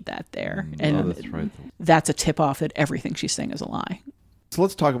didn't need that there. And that's right. That's a tip off that everything she's saying is a lie. So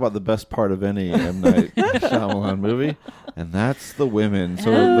let's talk about the best part of any M. Night Shyamalan movie, and that's the women.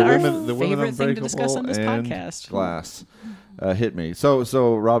 So the women favorite thing to discuss on this and podcast. Glass. Hit me.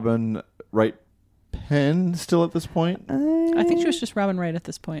 So Robin Wright Penn still at this point? I think she was just Robin Wright at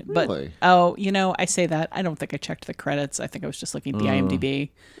this point. Really? But, I say that. I don't think I checked the credits. I think I was just looking at the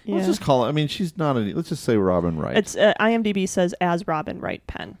IMDb. Yeah. Let's just call it. I mean, she's not any. Let's just say Robin Wright. It's IMDb says as Robin Wright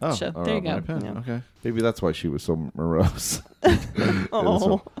Penn. Oh, so there you go. Wright Penn. Yeah. Okay. Maybe that's why she was so morose.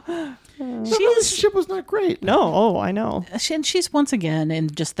 Oh. The relationship was not great. No, I know. And she's once again in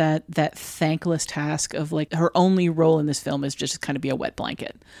just that thankless task of like her only role in this film is just kind of be a wet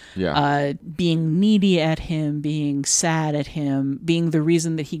blanket. Yeah. Being needy at him, being sad at him, being the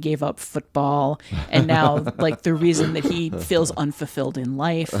reason that he gave up football, and now like the reason that he feels unfulfilled in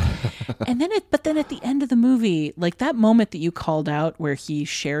life. But then at the end of the movie, like that moment that you called out where he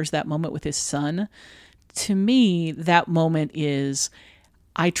shares that moment with his son, to me, that moment is,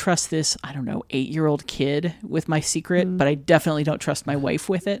 I trust this, 8-year-old kid with my secret, but I definitely don't trust my wife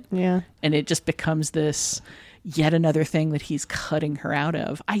with it. Yeah. And it just becomes this yet another thing that he's cutting her out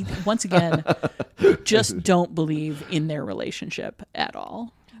of. I, once again, just don't believe in their relationship at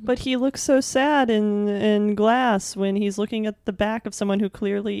all. But he looks so sad in Glass when he's looking at the back of someone who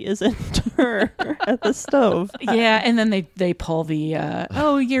clearly isn't her at the stove. Yeah, and then they pull the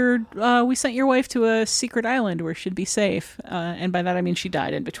we sent your wife to a secret island where she'd be safe, and by that I mean she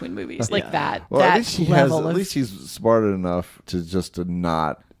died in between movies, like that. Well, that at least level at least she's smart enough to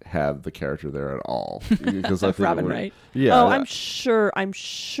not have the character there at all. Because I think Robin Wright. Yeah. Oh, I'm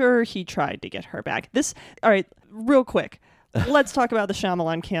sure he tried to get her back. All right, real quick. Let's talk about the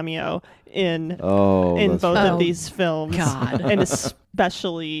Shyamalan cameo in both of these films. God. And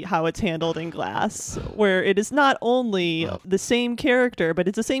especially how it's handled in Glass, where it is not only the same character, but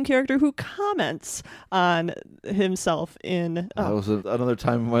it's the same character who comments on himself in... That was another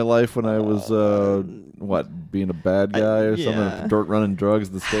time in my life when I was, being a bad guy or something, running drugs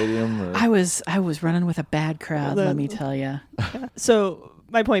at the stadium? Or... I was running with a bad crowd, let me tell you. So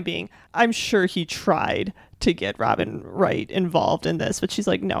my point being, I'm sure he tried to get Robin Wright involved in this, but she's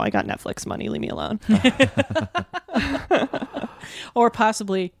like, no, I got Netflix money, leave me alone. Or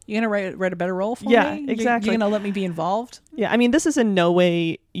possibly, you're gonna write a better role for me? Yeah, exactly. You're gonna let me be involved? Yeah, I mean, this is in no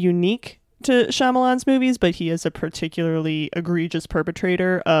way unique to Shyamalan's movies, but he is a particularly egregious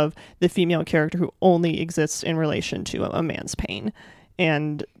perpetrator of the female character who only exists in relation to a man's pain.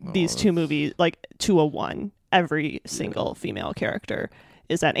 And these two movies, like 201 every single female character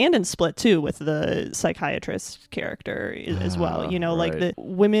is that, and in Split too, with the psychiatrist character as well. You know, like the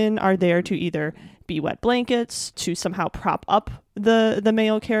women are there to either be wet blankets, to somehow prop up the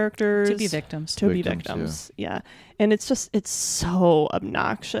male characters, to be victims, yeah. And it's so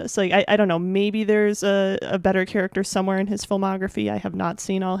obnoxious. Like I don't know, maybe there's a better character somewhere in his filmography. I have not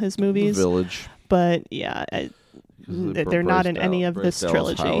seen all his movies. The Village, but yeah. They're not in any of this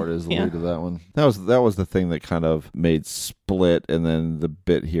trilogy. Howard is the lead of that one. That was the thing that kind of made Split, and then the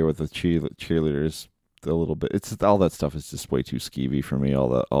bit here with the cheerleaders a little bit. It's all that stuff is just way too skeevy for me.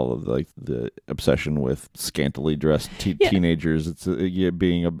 All of like the obsession with scantily dressed teenagers. It's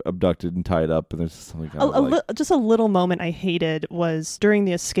being abducted and tied up, and there's something just a little moment I hated was during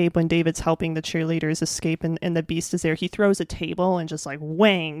the escape when David's helping the cheerleaders escape, and the Beast is there. He throws a table and just like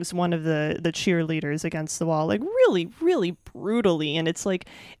whangs one of the cheerleaders against the wall, like really, really brutally. And it's like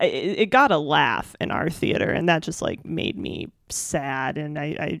it got a laugh in our theater, and that just like made me sad. And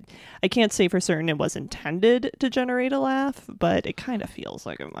I can't say for certain it was intended to generate a laugh, but it kind of feels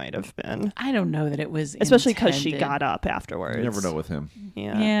like it might have been. I don't know that it was, especially because she got up afterwards. You never know with him.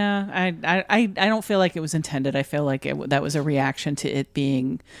 I don't feel like it was intended. I feel like that was a reaction to it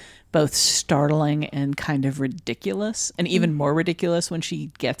being both startling and kind of ridiculous, and even more ridiculous when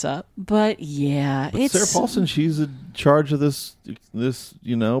she gets up. But it's Sarah Paulson. She's in charge of this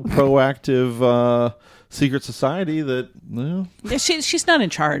proactive secret society that she's not in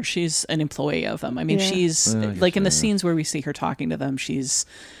charge. She's an employee of them. I mean, she's like in the scenes where we see her talking to them, she's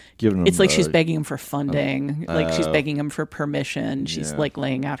giving them, it's like she's begging them for funding, like she's begging them for permission. She's like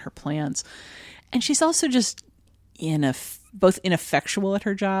laying out her plans, and she's also just both ineffectual at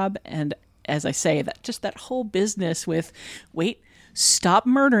her job, and as I say, that whole business with stop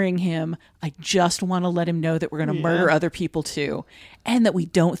murdering him. I just want to let him know that we're going to murder other people too, and that we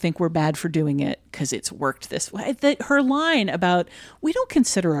don't think we're bad for doing it because it's worked this way. Her line about we don't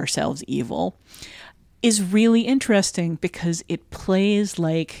consider ourselves evil is really interesting because it plays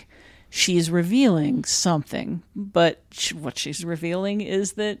like she's revealing something, but what she's revealing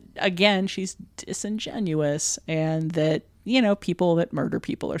is that, again, she's disingenuous, and that people that murder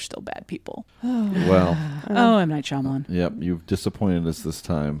people are still bad people. Well. M. Night Shyamalan. Yep, you've disappointed us this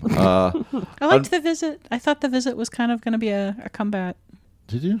time. I liked The Visit. I thought The Visit was kind of going to be a comeback.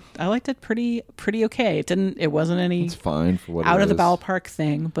 Did you? I liked it pretty okay. It wasn't any it's fine for what out it of the is. ballpark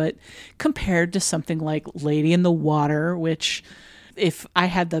thing, but compared to something like Lady in the Water, which if I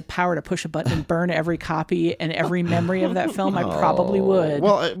had the power to push a button and burn every copy and every memory of that film, I probably would.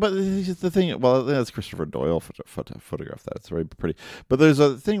 Well, but the thing, that's Christopher Doyle photographed that. It's very pretty. But there's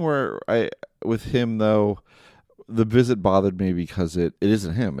a thing where with him though, The Visit bothered me because it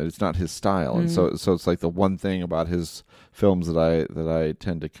isn't him. It's not his style, and so it's like the one thing about his films that I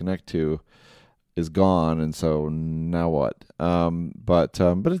tend to connect to is gone, and so now what? But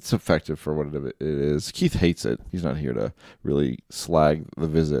it's effective for what it is. Keith hates it. He's not here to really slag The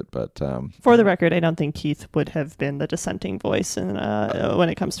Visit, but for the record, I don't think Keith would have been the dissenting voice in when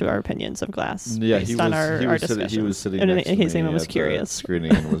it comes to our opinions of Glass. Yeah, based on our discussions. He was sitting next to his me name was at curious. The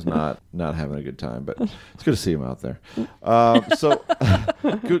screening and was not having a good time, but it's good to see him out there. So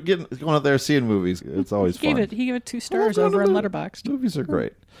going out there seeing movies, it's always fun. He gave it 2 stars over on Letterboxd. Movies are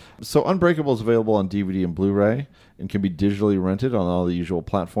great. So Unbreakable is available on DVD and Blu-ray and can be digitally rented on all the usual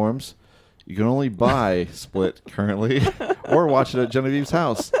platforms. You can only buy Split currently or watch it at Genevieve's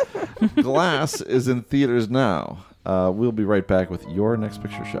house. Glass is in theaters now. We'll be right back with your Next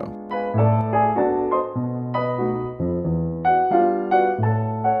Picture Show.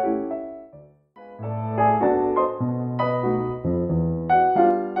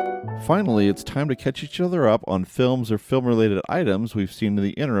 Finally, it's time to catch each other up on films or film-related items we've seen in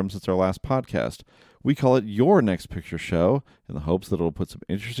the interim since our last podcast. We call it Your Next Picture Show in the hopes that it'll put some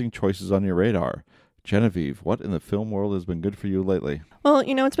interesting choices on your radar. Genevieve, what in the film world has been good for you lately? Well,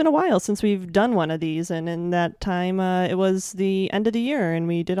 it's been a while since we've done one of these, and in that time, it was the end of the year, and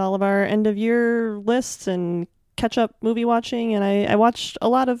we did all of our end-of-year lists and catch-up movie watching, and I watched a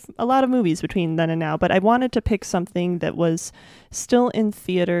lot of movies between then and now, but I wanted to pick something that was still in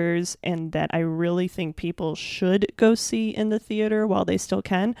theaters and that I really think people should go see in the theater while they still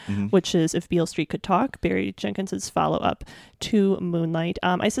can, which is If Beale Street Could Talk, Barry Jenkins's follow-up to Moonlight.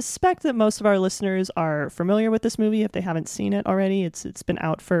 I suspect that most of our listeners are familiar with this movie if they haven't seen it already. It's been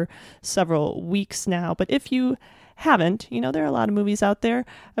out for several weeks now, but if you haven't, there are a lot of movies out there.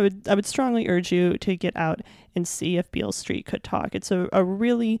 I would strongly urge you to get out and see if Beale Street could talk. It's a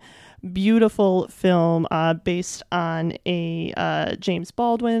really beautiful film based on a James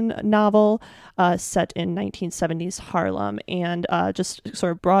Baldwin novel set in 1970s Harlem. And just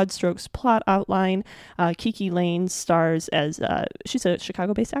sort of broad strokes plot outline, Kiki Lane stars as, she's a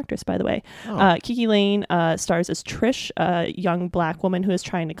Chicago-based actress, by the way. Kiki Lane stars as Trish, a young black woman who is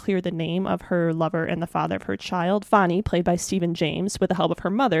trying to clear the name of her lover and the father of her child, Fonnie, played by Stephen James, with the help of her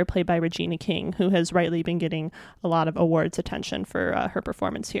mother, played by Regina King, who has rightly been getting a lot of awards attention for her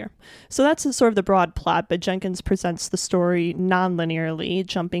performance here. So that's sort of the broad plot, but Jenkins presents the story non-linearly,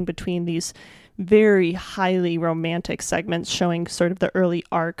 jumping between these very highly romantic segments showing sort of the early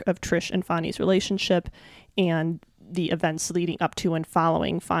arc of Trish and Fonnie's relationship and the events leading up to and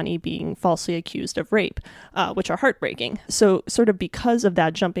following Fonnie being falsely accused of rape, which are heartbreaking. So sort of because of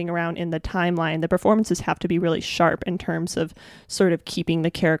that jumping around in the timeline, the performances have to be really sharp in terms of sort of keeping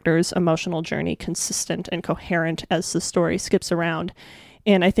the character's emotional journey consistent and coherent as the story skips around.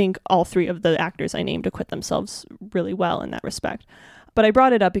 And I think all three of the actors I named acquit themselves really well in that respect. But I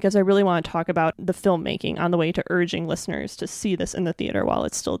brought it up because I really want to talk about the filmmaking on the way to urging listeners to see this in the theater while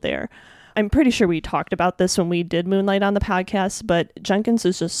it's still there. I'm pretty sure we talked about this when we did Moonlight on the podcast, but Jenkins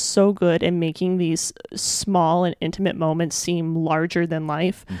is just so good at making these small and intimate moments seem larger than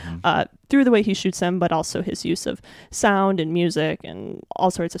life through the way he shoots them, but also his use of sound and music and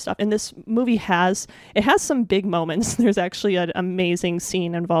all sorts of stuff. And this movie has some big moments. There's actually an amazing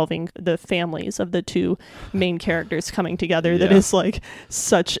scene involving the families of the two main characters coming together that is like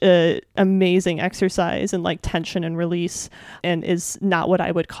such an amazing exercise in like tension and release, and is not what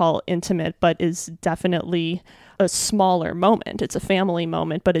I would call intimate, but is definitely a smaller moment. It's a family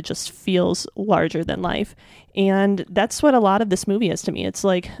moment, but it just feels larger than life. And that's what a lot of this movie is to me. It's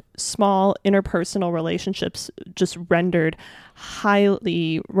like small interpersonal relationships just rendered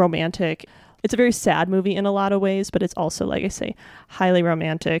highly romantic. It's a very sad movie in a lot of ways, but it's also, like I say, highly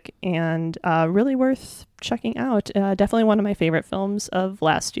romantic and really worth checking out. Definitely one of my favorite films of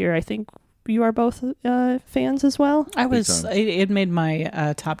last year. I think you are both fans as well. I was. It made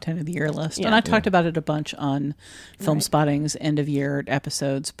my top 10 of the year list, and I talked about it a bunch on Film Spotting's end of year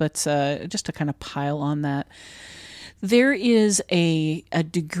episodes. But just to kind of pile on that, there is a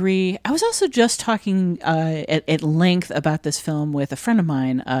degree. I was also just talking at length about this film with a friend of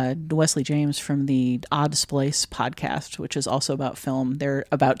mine, Wesley James from the Odd Splice podcast, which is also about film. They're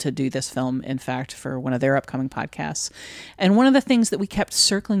about to do this film, in fact, for one of their upcoming podcasts. And one of the things that we kept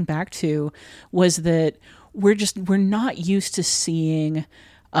circling back to was that we're not used to seeing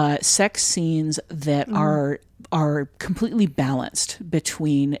sex scenes that are completely balanced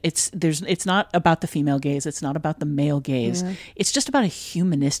between it's not about the female gaze, it's not about the male gaze, it's just about a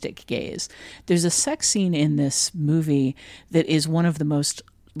humanistic gaze. There's a sex scene in this movie that is one of the most,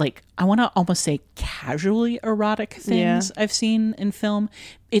 like, I want to almost say casually erotic things I've seen in film.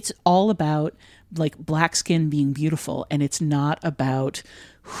 It's all about like black skin being beautiful, and it's not about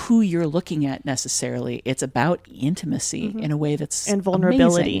who you're looking at necessarily. It's about intimacy in a way that's and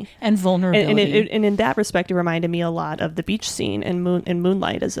vulnerability amazing. And vulnerability. And in that respect, it reminded me a lot of the beach scene in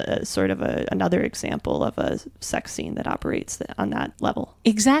Moonlight as a sort of another example of a sex scene that operates on that level.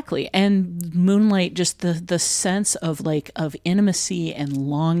 Exactly. And Moonlight, just the sense of intimacy and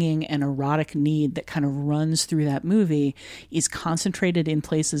longing and erotic need that kind of runs through that movie is concentrated in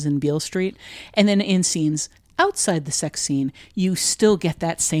places in Beale Street, and then in scenes outside the sex scene, you still get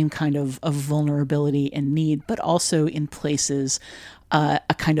that same kind of vulnerability and need, but also in places a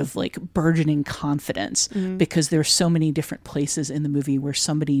kind of like burgeoning confidence, because there's so many different places in the movie where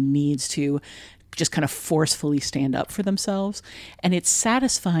somebody needs to just kind of forcefully stand up for themselves. And it's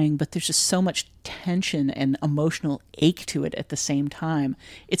satisfying, but there's just so much tension and emotional ache to it at the same time.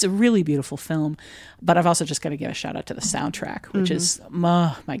 It's a really beautiful film, but I've also just got to give a shout out to the soundtrack, which is,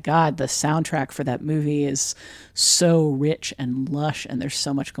 oh my God, the soundtrack for that movie is so rich and lush, and there's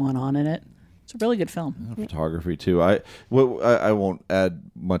so much going on in it. It's a really good film. Photography too. I won't add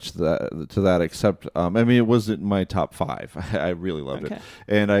much to that except I mean, it wasn't my top 5. I really loved it,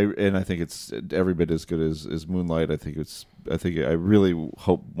 and I think it's every bit as good as Moonlight. I think I really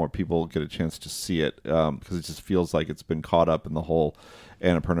hope more people get a chance to see it, because it just feels like it's been caught up in the whole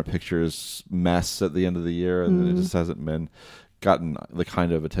Annapurna Pictures mess at the end of the year, and it just hasn't gotten the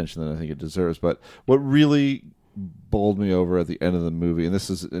kind of attention that I think it deserves. But what really bowled me over at the end of the movie, and this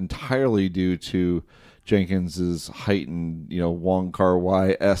is entirely due to Jenkins's heightened, Wong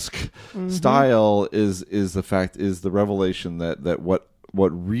Kar-wai-esque style, is the revelation that what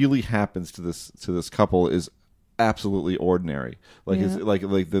really happens to this couple is absolutely ordinary. It's like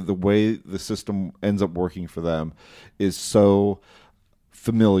the way the system ends up working for them is so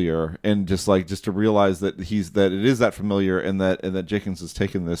familiar, and just to realize that it is that familiar, and that Jenkins has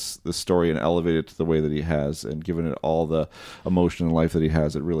taken this story and elevated it to the way that he has and given it all the emotion and life that he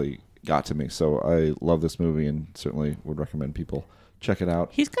has. It really got to me. So I love this movie and certainly would recommend people check it out.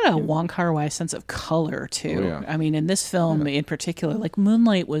 He's got a Wong Kar-wai sense of color too. Oh, yeah. I mean, in this film in particular, like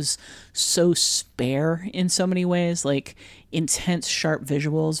Moonlight was so spare in so many ways, like intense, sharp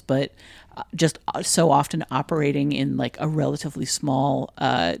visuals, but just so often operating in like a relatively small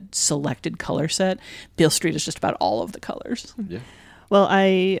selected color set. Beale Street is just about all of the colors. Yeah. Well,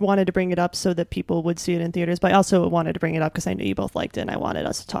 I wanted to bring it up so that people would see it in theaters, but I also wanted to bring it up because I knew you both liked it, and I wanted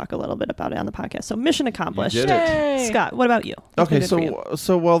us to talk a little bit about it on the podcast. So mission accomplished. You did it. Scott, what about you? Okay,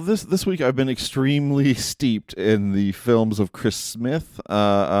 so this week I've been extremely steeped in the films of Chris Smith.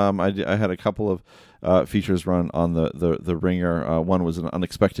 I had a couple of features run on the Ringer. One was an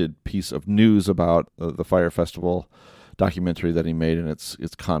unexpected piece of news about the Fire Festival documentary that he made, and its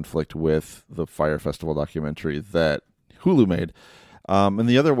conflict with the Fire Festival documentary that Hulu made. And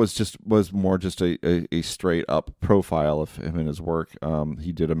the other was more just a straight up profile of him and his work.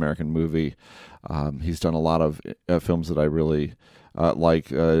 He did American Movie. He's done a lot of films that I really like.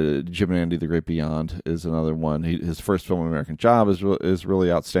 Jim and Andy: The Great Beyond is another one. His first film, American Job, is really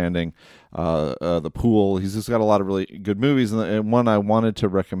outstanding. The Pool. He's just got a lot of really good movies, and one I wanted to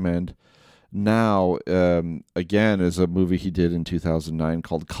recommend now again is a movie he did in 2009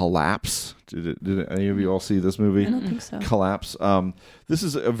 called Collapse. Did any of you all see this movie? I don't think so. Collapse. This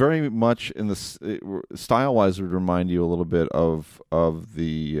is a very much in the style-wise would remind you a little bit of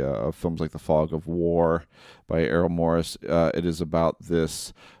the films like The Fog of War by Errol Morris. It is about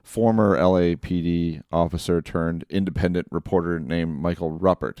this former LAPD officer turned independent reporter named Michael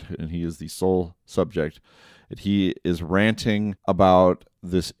Ruppert, and he is the sole subject. He is ranting about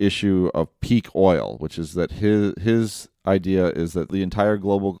this issue of peak oil, which is that his idea is that the entire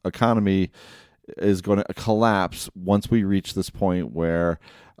global economy is going to collapse once we reach this point where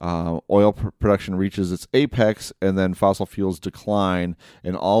oil production reaches its apex, and then fossil fuels decline,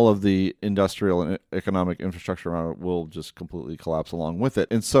 and all of the industrial and economic infrastructure around it will just completely collapse along with it.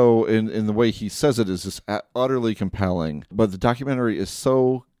 And so in the way he says it is just utterly compelling. But the documentary is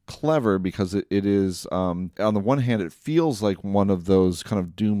so clever because it is on the one hand it feels like one of those kind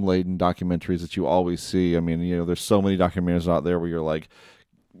of doom-laden documentaries that you always see. I mean, there's so many documentaries out there where you're like,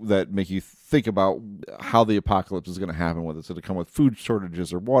 that make you think about how the apocalypse is going to happen, whether it's going to come with food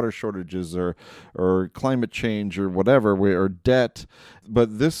shortages or water shortages or climate change or whatever, or debt.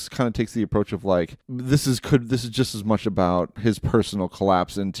 But this kind of takes the approach of like, this is just as much about his personal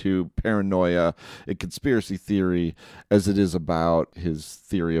collapse into paranoia and conspiracy theory as it is about his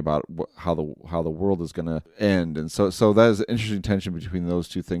theory about how the world is going to end. And so that is an interesting tension between those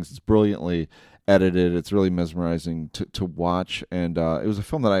two things. It's brilliantly edited. It's really mesmerizing to watch, and it was a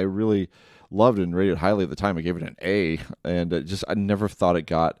film that I really loved and rated highly at the time. I gave it an A, and I never thought it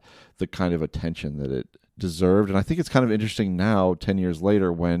got the kind of attention that it deserved. And I think it's kind of interesting now, 10 years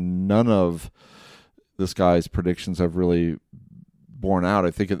later, when none of this guy's predictions have really borne out.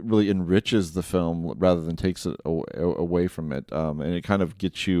 I think it really enriches the film rather than takes it away from it, and it kind of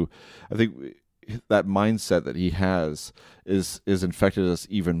gets you, I think that mindset that he has is infected us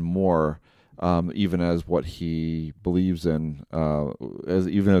even more. Even as what he believes in,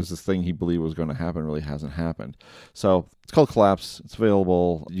 even as this thing he believed was going to happen really hasn't happened. So it's called Collapse. It's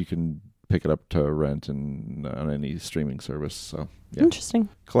available. You can pick it up to rent and on any streaming service. So yeah. Interesting.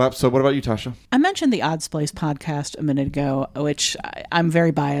 Collapse. So what about you, Tasha? I mentioned the Odds Place podcast a minute ago, which I'm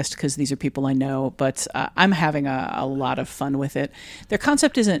very biased because these are people I know, but I'm having a lot of fun with it. Their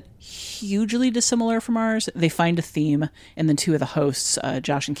concept isn't hugely dissimilar from ours. They find a theme, and then two of the hosts,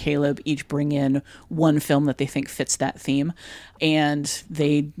 Josh and Caleb, each bring in one film that they think fits that theme, and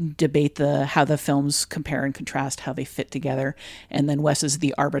they debate how the films compare and contrast, how they fit together, and then Wes is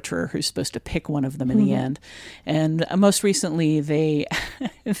the arbiter who's supposed to pick one of them in the end. And most recently, the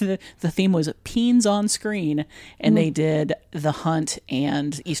theme was Peens on Screen, and they did The Hunt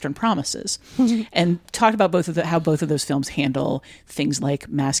and Eastern Promises, and talked about how both of those films handle things like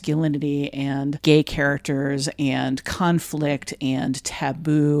masculinity and gay characters and conflict and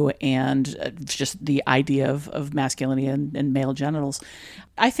taboo and just the idea of masculinity and male genitals.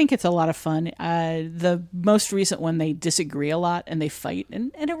 I think it's a lot of fun. The most recent one, they disagree a lot and they fight,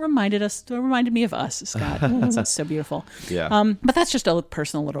 and it reminded me of us, Scott. That's so beautiful. Yeah. But that's just a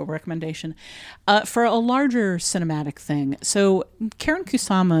personal little recommendation. For a larger cinematic thing, So Karen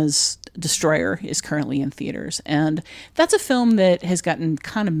Kusama's Destroyer is currently in theaters, and that's a film that has gotten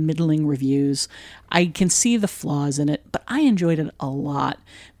kind of middling reviews. I can see the flaws in it, but I enjoyed it a lot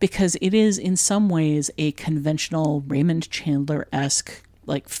because it is in some ways a conventional Raymond Chandler-esque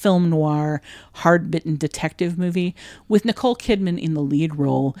like film noir, hard-bitten detective movie with Nicole Kidman in the lead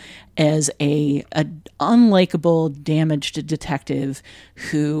role as a unlikable, damaged detective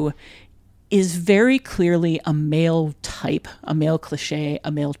who is very clearly a male type, a male cliche,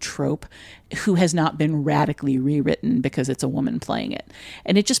 a male trope, who has not been radically rewritten because it's a woman playing it.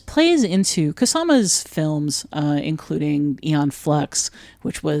 And it just plays into Kusama's films, including Aeon Flux,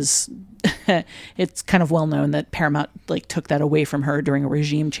 which was, it's kind of well known that Paramount took that away from her during a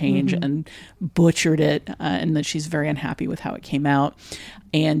regime change and butchered it, and that she's very unhappy with how it came out.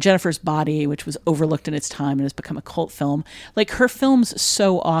 And Jennifer's Body, which was overlooked in its time and has become a cult film. Her films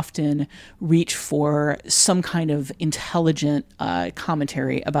so often reach for some kind of intelligent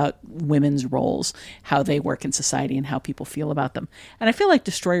commentary about women's roles, how they work in society and how people feel about them. And I feel like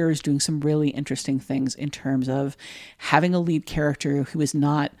Destroyer is doing some really interesting things in terms of having a lead character who is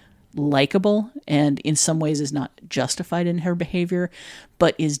not likable and in some ways is not justified in her behavior,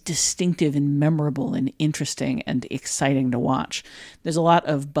 but is distinctive and memorable and interesting and exciting to watch. There's a lot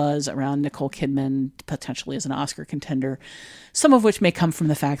of buzz around Nicole Kidman potentially as an Oscar contender, some of which may come from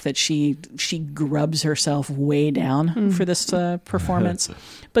the fact that she grubs herself way down for this performance.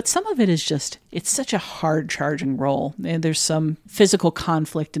 But some of it is just, it's such a hard charging role. And there's some physical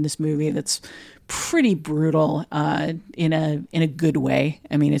conflict in this movie that's pretty brutal in a good way.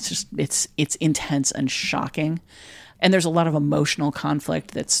 I mean, it's just it's intense and shocking. And there's a lot of emotional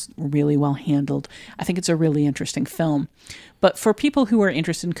conflict that's really well handled. I think it's a really interesting film. But for people who are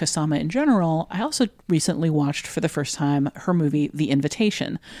interested in Kusama in general, I also recently watched for the first time her movie, The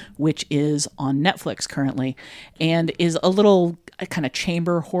Invitation, which is on Netflix currently, and is a little kind of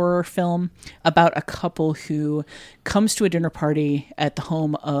chamber horror film about a couple who comes to a dinner party at the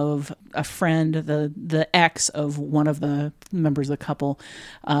home of a friend, the ex of one of the members of the couple,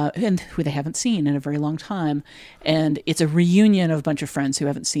 and who they haven't seen in a very long time. And it's a reunion of a bunch of friends who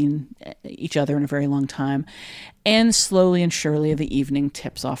haven't seen each other in a very long time. And slowly and surely the evening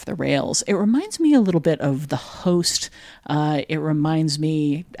tips off the rails. It reminds me a little bit of The Host. It reminds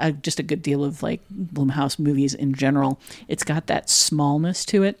me just a good deal of Blumhouse movies in general. It's got that smallness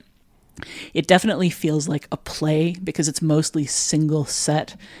to it. It definitely feels like a play because it's mostly single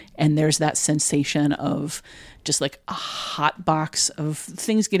set, and there's that sensation of just a hot box of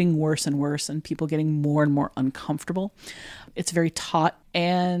things getting worse and worse and people getting more and more uncomfortable. It's very taut,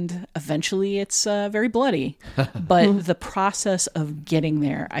 and eventually it's very bloody. But the process of getting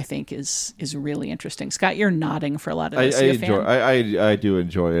there, I think, is really interesting. Scott, you're nodding for a lot of this. I do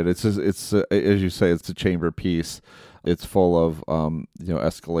enjoy it. It's as you say, it's a chamber piece. It's full of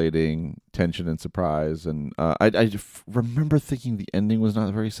escalating tension and surprise, and I remember thinking the ending was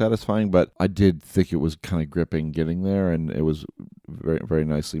not very satisfying, but I did think it was kind of gripping getting there, and it was very, very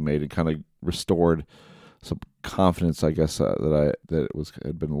nicely made. It kind of restored some confidence, I guess, that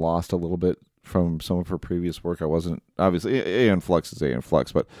had been lost a little bit from some of her previous work. I wasn't, obviously, Aeon Flux is Aeon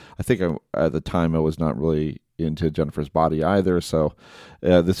Flux, but I think at the time I was not really into Jennifer's Body either, so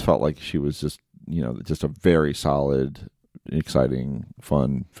this felt like she was just a very solid, exciting,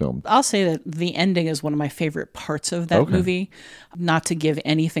 fun film. I'll say that the ending is one of my favorite parts of that movie. Not to give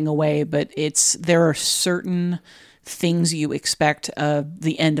anything away, but there are certain things you expect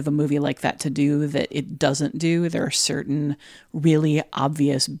the end of a movie like that to do that it doesn't do. There are certain really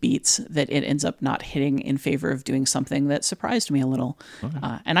obvious beats that it ends up not hitting in favor of doing something that surprised me a little.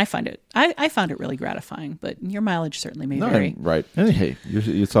 And I found it really gratifying, but your mileage certainly may vary. Right. And hey,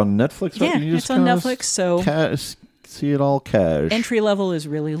 it's on Netflix, right? Yeah, it's on Netflix, so see it all cash. Entry level is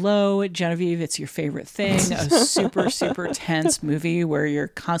really low. Genevieve, it's your favorite thing. A super, super tense movie where you're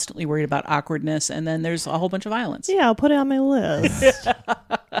constantly worried about awkwardness, and then there's a whole bunch of violence. Yeah, I'll put it on my list.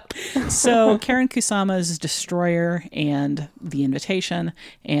 So Karen Kusama's Destroyer and The Invitation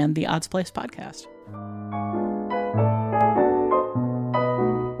and the Odds Place podcast.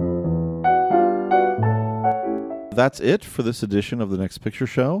 That's it for this edition of The Next Picture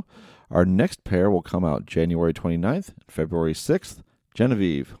Show. Our next pair will come out January 29th and February 6th.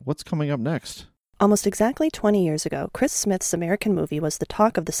 Genevieve, what's coming up next? Almost exactly 20 years ago, Chris Smith's American movie was the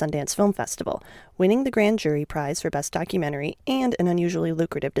talk of the Sundance Film Festival, winning the Grand Jury Prize for Best Documentary and an unusually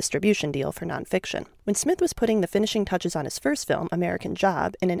lucrative distribution deal for nonfiction. When Smith was putting the finishing touches on his first film, American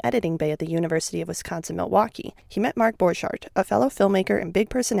Job, in an editing bay at the University of Wisconsin-Milwaukee, he met Mark Borchardt, a fellow filmmaker and big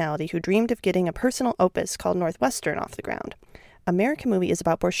personality who dreamed of getting a personal opus called Northwestern off the ground. American Movie is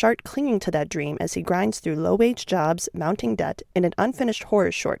about Borchardt clinging to that dream as he grinds through low-wage jobs, mounting debt, in an unfinished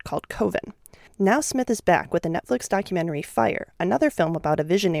horror short called Coven. Now Smith is back with the Netflix documentary Fire, another film about a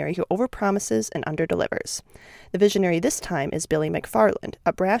visionary who overpromises and underdelivers. The visionary this time is Billy McFarland,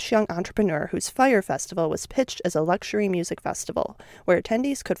 a brash young entrepreneur whose Fire Festival was pitched as a luxury music festival, where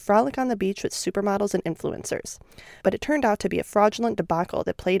attendees could frolic on the beach with supermodels and influencers. But it turned out to be a fraudulent debacle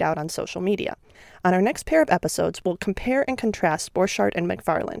that played out on social media. On our next pair of episodes, we'll compare and contrast Borchardt and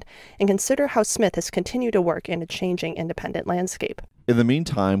McFarland, and consider how Smith has continued to work in a changing independent landscape. In the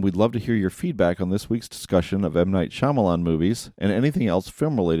meantime, we'd love to hear your feedback on this week's discussion of M. Night Shyamalan movies and anything else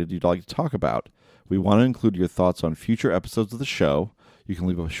film-related you'd like to talk about. We want to include your thoughts on future episodes of the show. You can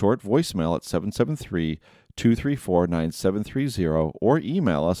leave a short voicemail at 773-234-9730 or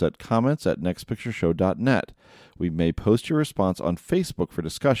email us at comments@nextpictureshow.net. We may post your response on Facebook for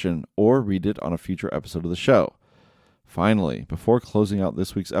discussion or read it on a future episode of the show. Finally, before closing out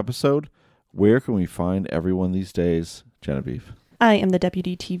this week's episode, where can we find everyone these days? Genevieve. I am the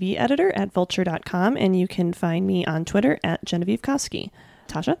deputy TV editor at vulture.com, and you can find me on Twitter at Genevieve Koski.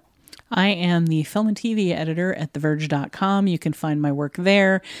 Tasha? I am the film and TV editor at theverge.com. You can find my work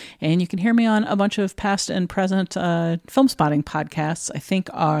there, and you can hear me on a bunch of past and present film spotting podcasts. I think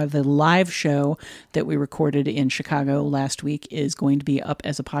the live show that we recorded in Chicago last week is going to be up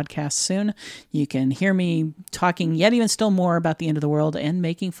as a podcast soon. You can hear me talking yet even still more about the end of the world and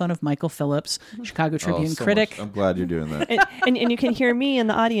making fun of Michael Phillips, Chicago Tribune critic. I'm glad you're doing that. and you can hear me in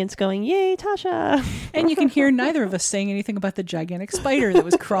the audience going, "Yay, Tasha!" And you can hear neither of us saying anything about the gigantic spider that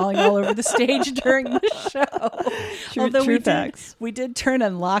was crawling all over the stage during the show. Although we did turn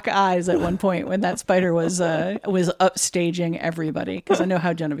and lock eyes at one point when that spider was upstaging everybody, because I know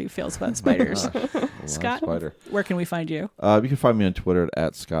how Genevieve feels about spiders. Scott, where can we find you? You can find me on Twitter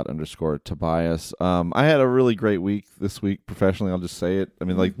at Scott_Tobias. I had a really great week this week professionally. I'll just say it. I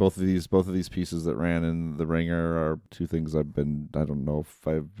mean, like both of these pieces that ran in The Ringer are two things I don't know if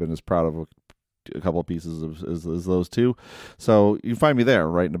I've been as proud of a couple of pieces as those two. So you can find me there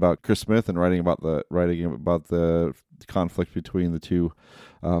writing about Chris Smith and writing about the conflict between the two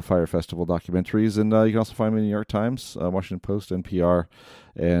Fire Festival documentaries. And you can also find me in the New York Times, Washington Post, NPR,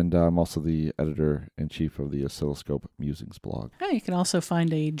 and I'm also the editor-in-chief of the Oscilloscope Musings blog. Yeah, you can also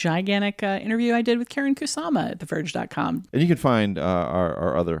find a gigantic interview I did with Karen Kusama at theverge.com. And you can find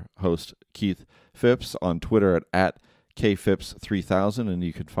our other host, Keith Phipps, on Twitter at KPhipps3000, and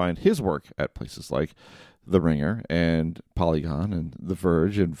you can find his work at places like The Ringer and Polygon and The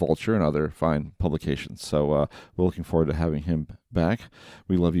Verge and Vulture and other fine publications. So we're looking forward to having him back.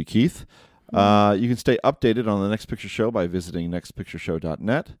 We love you, Keith. You can stay updated on the Next Picture Show by visiting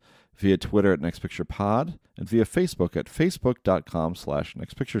nextpictureshow.net, via Twitter at nextpicturepod, and via Facebook at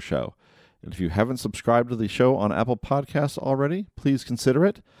facebook.com/nextpictureshow. And if you haven't subscribed to the show on Apple Podcasts already, please consider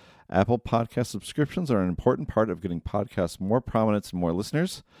it. Apple Podcast subscriptions are an important part of getting podcasts more prominence and more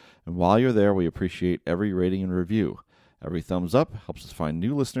listeners. And while you're there, we appreciate every rating and review. Every thumbs up helps us find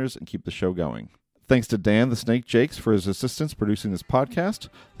new listeners and keep the show going. Thanks to Dan the Snake Jakes for his assistance producing this podcast.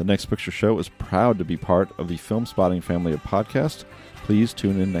 The Next Picture Show is proud to be part of the Film Spotting family of podcasts. Please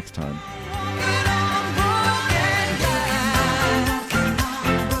tune in next time.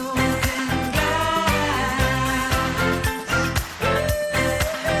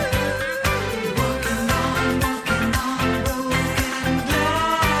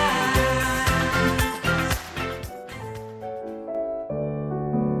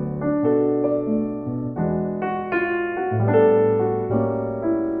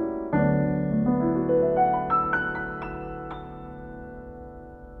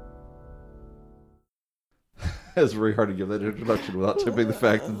 It's very hard to give that introduction without tipping the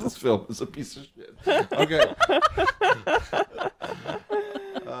fact that this film is a piece of shit. Okay.